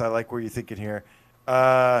Darth. I like where you're thinking here.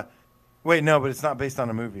 Wait, no, but it's not based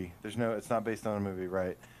on a movie. It's not based on a movie,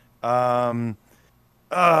 right?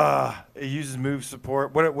 It uses move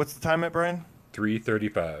support. What's the time at, Brian?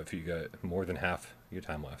 3:35. You got more than half your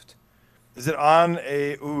time left. Is it on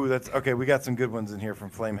a? Ooh, that's okay. We got some good ones in here from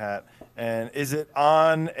Flame Hat. And is it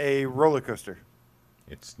on a roller coaster?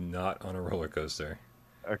 It's not on a roller coaster.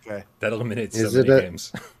 Okay. That eliminates so many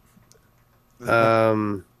games.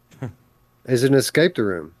 Is it an escape the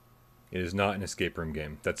room? It is not an escape room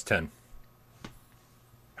game. That's 10.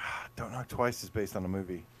 Don't Knock Twice is based on a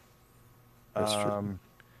movie. That's true.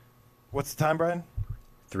 What's the time, Brian?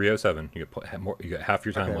 3:07. You got half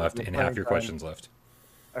your time left and half your questions left.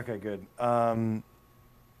 Okay, good.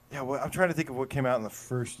 Yeah, well, I'm trying to think of what came out in the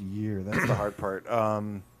first year. That's the hard part.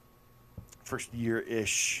 first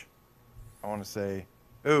year-ish. I want to say.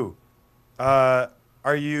 Ooh.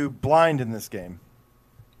 Are you blind in this game?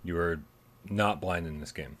 You are not blind in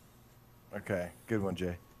this game. Okay, good one,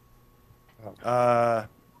 Jay. Let's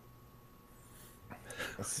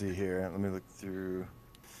see here. Let me look through.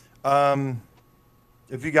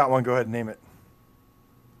 If you got one, go ahead and name it.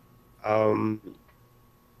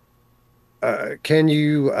 Can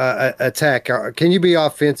you attack? Can you be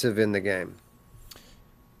offensive in the game?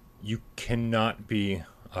 You cannot be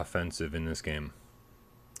offensive in this game.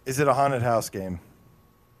 Is it a haunted house game?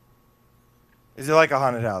 Is it like a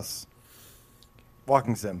haunted house?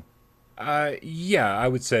 Walking sim. Yeah, I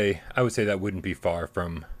would say that wouldn't be far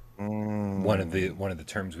from one of the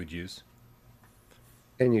terms we'd use.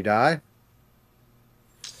 Can you die?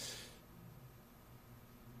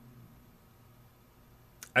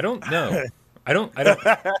 I don't know. I don't.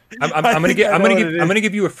 I'm gonna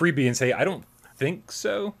give you a freebie and say I don't think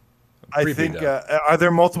so. I think. Are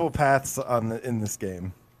there multiple paths in this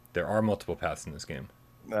game? There are multiple paths in this game.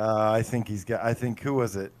 I think he's got. I think who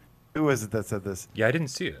was it? Who was it that said this? Yeah, I didn't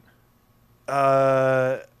see it.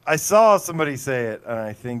 I saw somebody say it, and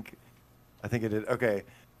I think it did. Okay.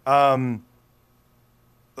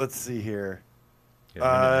 Let's see here.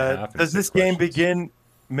 Does this game begin?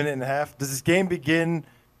 Minute and a half. Does this game begin?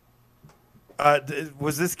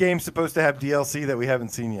 Was this game supposed to have DLC that we haven't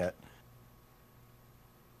seen yet?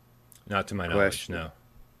 Not to my knowledge, no.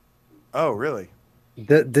 Oh, really?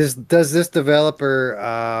 Does this developer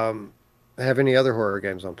have any other horror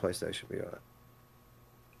games on PlayStation VR?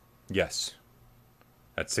 Yes.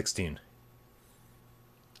 At 16.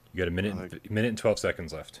 You got a minute and 12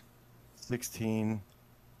 seconds left. 16.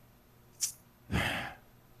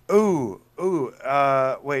 Ooh.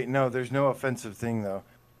 Wait, no, there's no offensive thing though.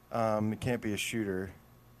 It can't be a shooter.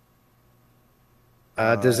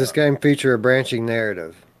 Does this game feature a branching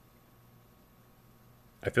narrative?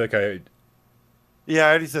 I feel like Yeah, I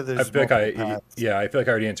already said there's. I feel like I feel like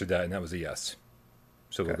I already answered that, and that was a yes.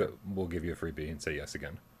 So okay. We'll give you a freebie and say yes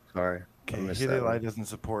again. Sorry. Okay, Helioli doesn't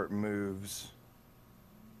support moves,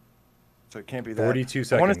 so it can't be that. 42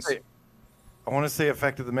 seconds. I want to say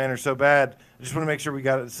affected the manner so bad. I just want to make sure we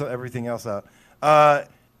got everything else out.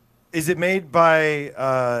 Is it made by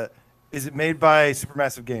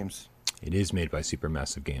Supermassive Games? It is made by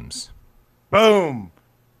Supermassive Games. Boom.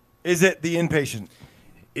 Is it The Inpatient?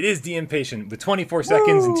 It is The Inpatient with 24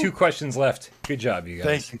 seconds and 2 questions left. Good job, you guys.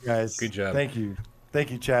 Thank you, guys. Good job. Thank you,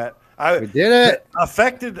 chat. We did it.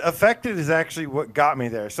 Affected is actually what got me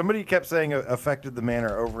there. Somebody kept saying affected the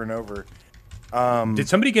manner over and over. Did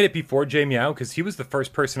somebody get it before Jay Meow? Because he was the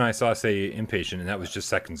first person I saw say Impatient, and that was just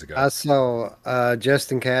seconds ago. I saw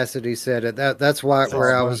Justin Cassidy said it. That's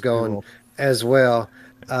where I was going as well.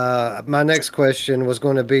 My next question was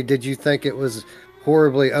going to be, did you think it was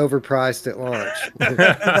horribly overpriced at launch?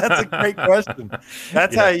 That's a great question.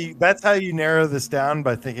 That's how you narrow this down,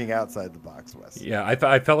 by thinking outside the box, Wes. Yeah,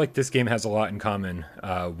 I felt like this game has a lot in common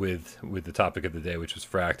with the topic of the day, which was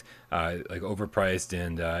Fracked, like overpriced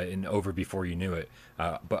and over before you knew it.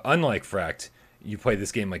 But unlike Fracked, you play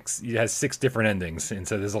this game like it has 6 different endings, and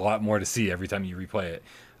so there's a lot more to see every time you replay it.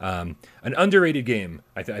 An underrated game.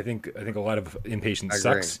 I think a lot of Impatience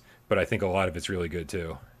sucks, but I think a lot of it's really good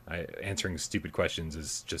too. Answering stupid questions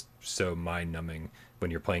is just so mind-numbing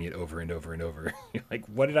when you're playing it over and over and over. You're like,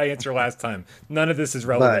 what did I answer last time? None of this is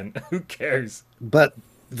relevant. Who cares? But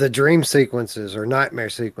the dream sequences or nightmare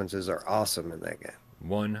sequences are awesome in that game.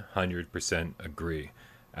 100% agree.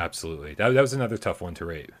 Absolutely. That was another tough one to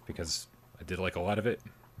rate because I did like a lot of it,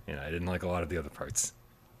 and I didn't like a lot of the other parts.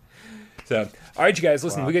 So, all right, you guys,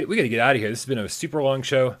 listen, we got to get out of here. This has been a super long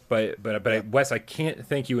show, but Wes, I can't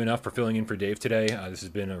thank you enough for filling in for Dave today. This has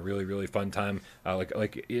been a really, really fun time.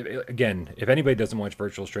 Again, if anybody doesn't watch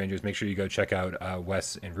Virtual Strangers, make sure you go check out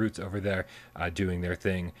Wes and Roots over there doing their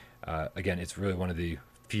thing. Again, it's really one of the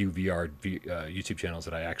few VR YouTube channels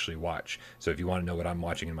that I actually watch. So if you want to know what I'm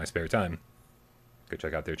watching in my spare time, go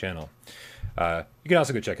check out their channel. You can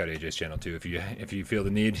also go check out AJ's channel too if you feel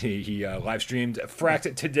the need. He live streamed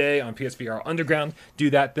Fracked today on PSVR Underground. Do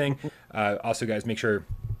that thing. Also, guys, make sure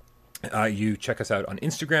you check us out on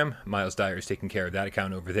Instagram. Miles Dyer is taking care of that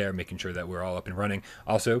account over there, making sure that we're all up and running.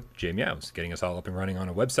 Also, Jay Meows getting us all up and running on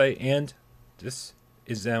a website, and this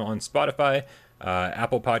is now on Spotify,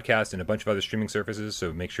 Apple Podcast, and a bunch of other streaming services.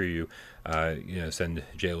 So make sure you send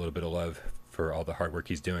Jay a little bit of love for all the hard work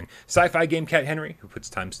he's doing. Sci-Fi Game Cat Henry, who puts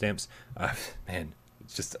timestamps. Man,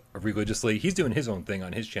 it's just religiously. He's doing his own thing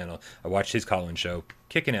on his channel. I watched his call-in show.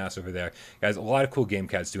 Kicking ass over there. Guys, a lot of cool Game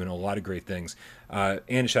Cats doing a lot of great things. And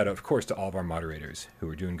a shout out, of course, to all of our moderators who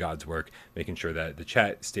are doing God's work, making sure that the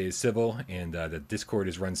chat stays civil and that Discord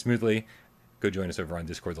is run smoothly. go join us over on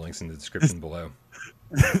Discord. The link's in the description below.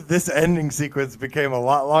 This ending sequence became a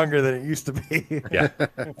lot longer than it used to be. Yeah,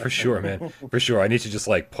 for sure, man. For sure. I need to just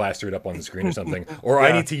like plaster it up on the screen or something. Or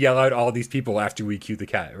I need to yell out all these people after we cue the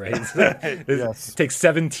cat, right? It takes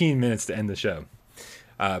 17 minutes to end the show.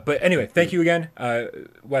 But anyway, thank you again,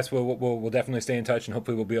 Wes. We'll definitely stay in touch, and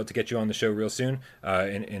hopefully we'll be able to get you on the show real soon.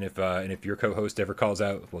 And if your co-host ever calls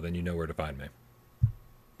out, well, then you know where to find me.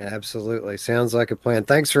 Absolutely, sounds like a plan.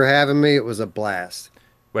 Thanks for having me. It was a blast.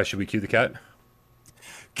 Wes, should we cue the cat?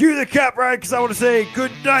 Cue the cat, Brian, because I want to say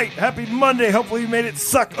good night. Happy Monday. Hopefully you made it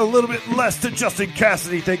suck a little bit less to Justin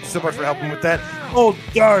Cassidy. Thank you so much for helping with that. Old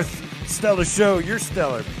Darth, stellar show. You're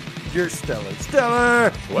stellar. You're stellar.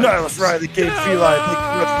 Stellar. Nihilus Ryan, the Game Feline.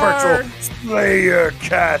 Thank you, virtual Slayer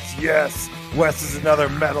Cats. Yes. Wes is another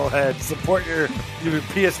metalhead. Support your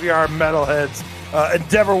PSVR metalheads.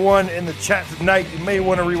 Endeavor One in the chat tonight. You may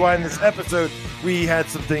want to rewind this episode. We had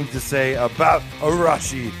some things to say about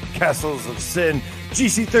Arashi, Castles of Sin.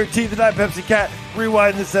 GC13, the Night Pepsi Cat,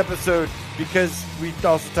 rewind this episode because we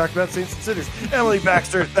also talked about Saints and Sinners. Emily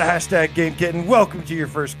Baxter, the hashtag Game Kitten, welcome to your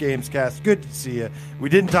first GAMESCAST. Good to see you. We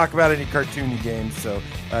didn't talk about any cartoony games, so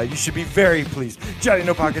you should be very pleased. Johnny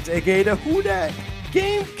No Pockets, a.k.a. the Who Dat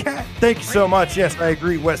Game Cat. Thank you so much. Yes, I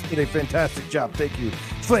agree. Wes did a fantastic job. Thank you.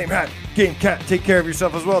 Flame Hat, Game Cat, take care of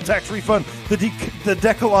yourself as well. Tax refund. The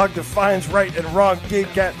Decalogue defines right and wrong. Game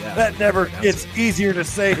Cat, that never gets easier to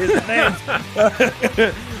say his name.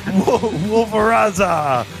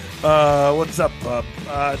 Wolveraza. What's up,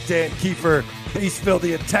 Dan Kiefer, Beastville,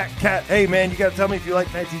 the Attack Cat. Hey, man, you got to tell me if you like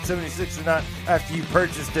 1976 or not after you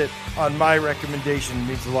purchased it on my recommendation. It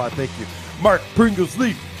means a lot. Thank you. Mark Pringles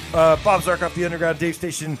Leaf. Bob Zarkoff, the Underground Dave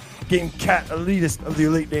Station, Game Cat, elitist of the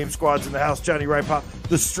elite name squads in the house. Johnny Rypop,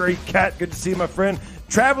 the Straight Cat. Good to see you, my friend.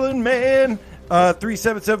 Traveling Man,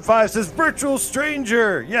 3775 says, Virtual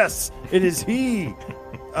Stranger. Yes, it is he.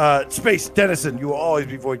 Space Dennison, you will always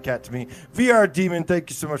be Void Cat to me. VR Demon, thank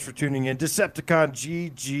you so much for tuning in. Decepticon,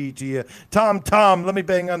 GG to you. Tom, let me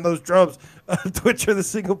bang on those drums. Twitcher, the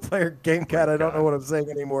single player Game Cat. I don't know what I'm saying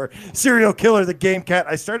anymore. Serial Killer, the Game Cat.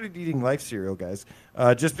 I started eating Life cereal, guys.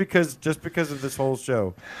 Just because of this whole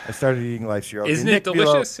show, I started eating Life cereal. Isn't it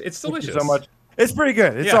delicious? It's delicious. Thank you so much. It's pretty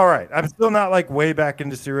good. It's all right. I'm still not like way back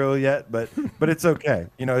into cereal yet, but it's okay.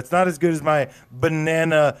 You know, it's not as good as my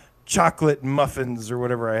banana chocolate muffins or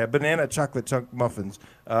whatever I have. Banana chocolate chunk muffins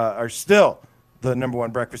are still the number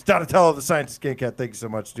one breakfast. Donatello, the Scientist Game Cat, thank you so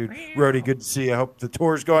much, dude. Rody, good to see you. I hope the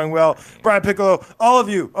tour's going well. Brian Piccolo, all of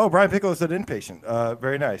you. Oh, Brian Piccolo said inpatient.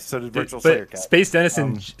 Very nice. So did Virtual Slayer Cat. Space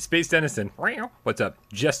Dennison. What's up?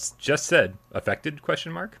 Just said affected ?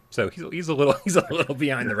 So he's a little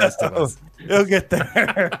behind the rest of us. He'll get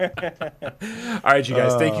there. All right, you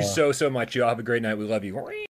guys. Thank you so much. You all have a great night. We love you.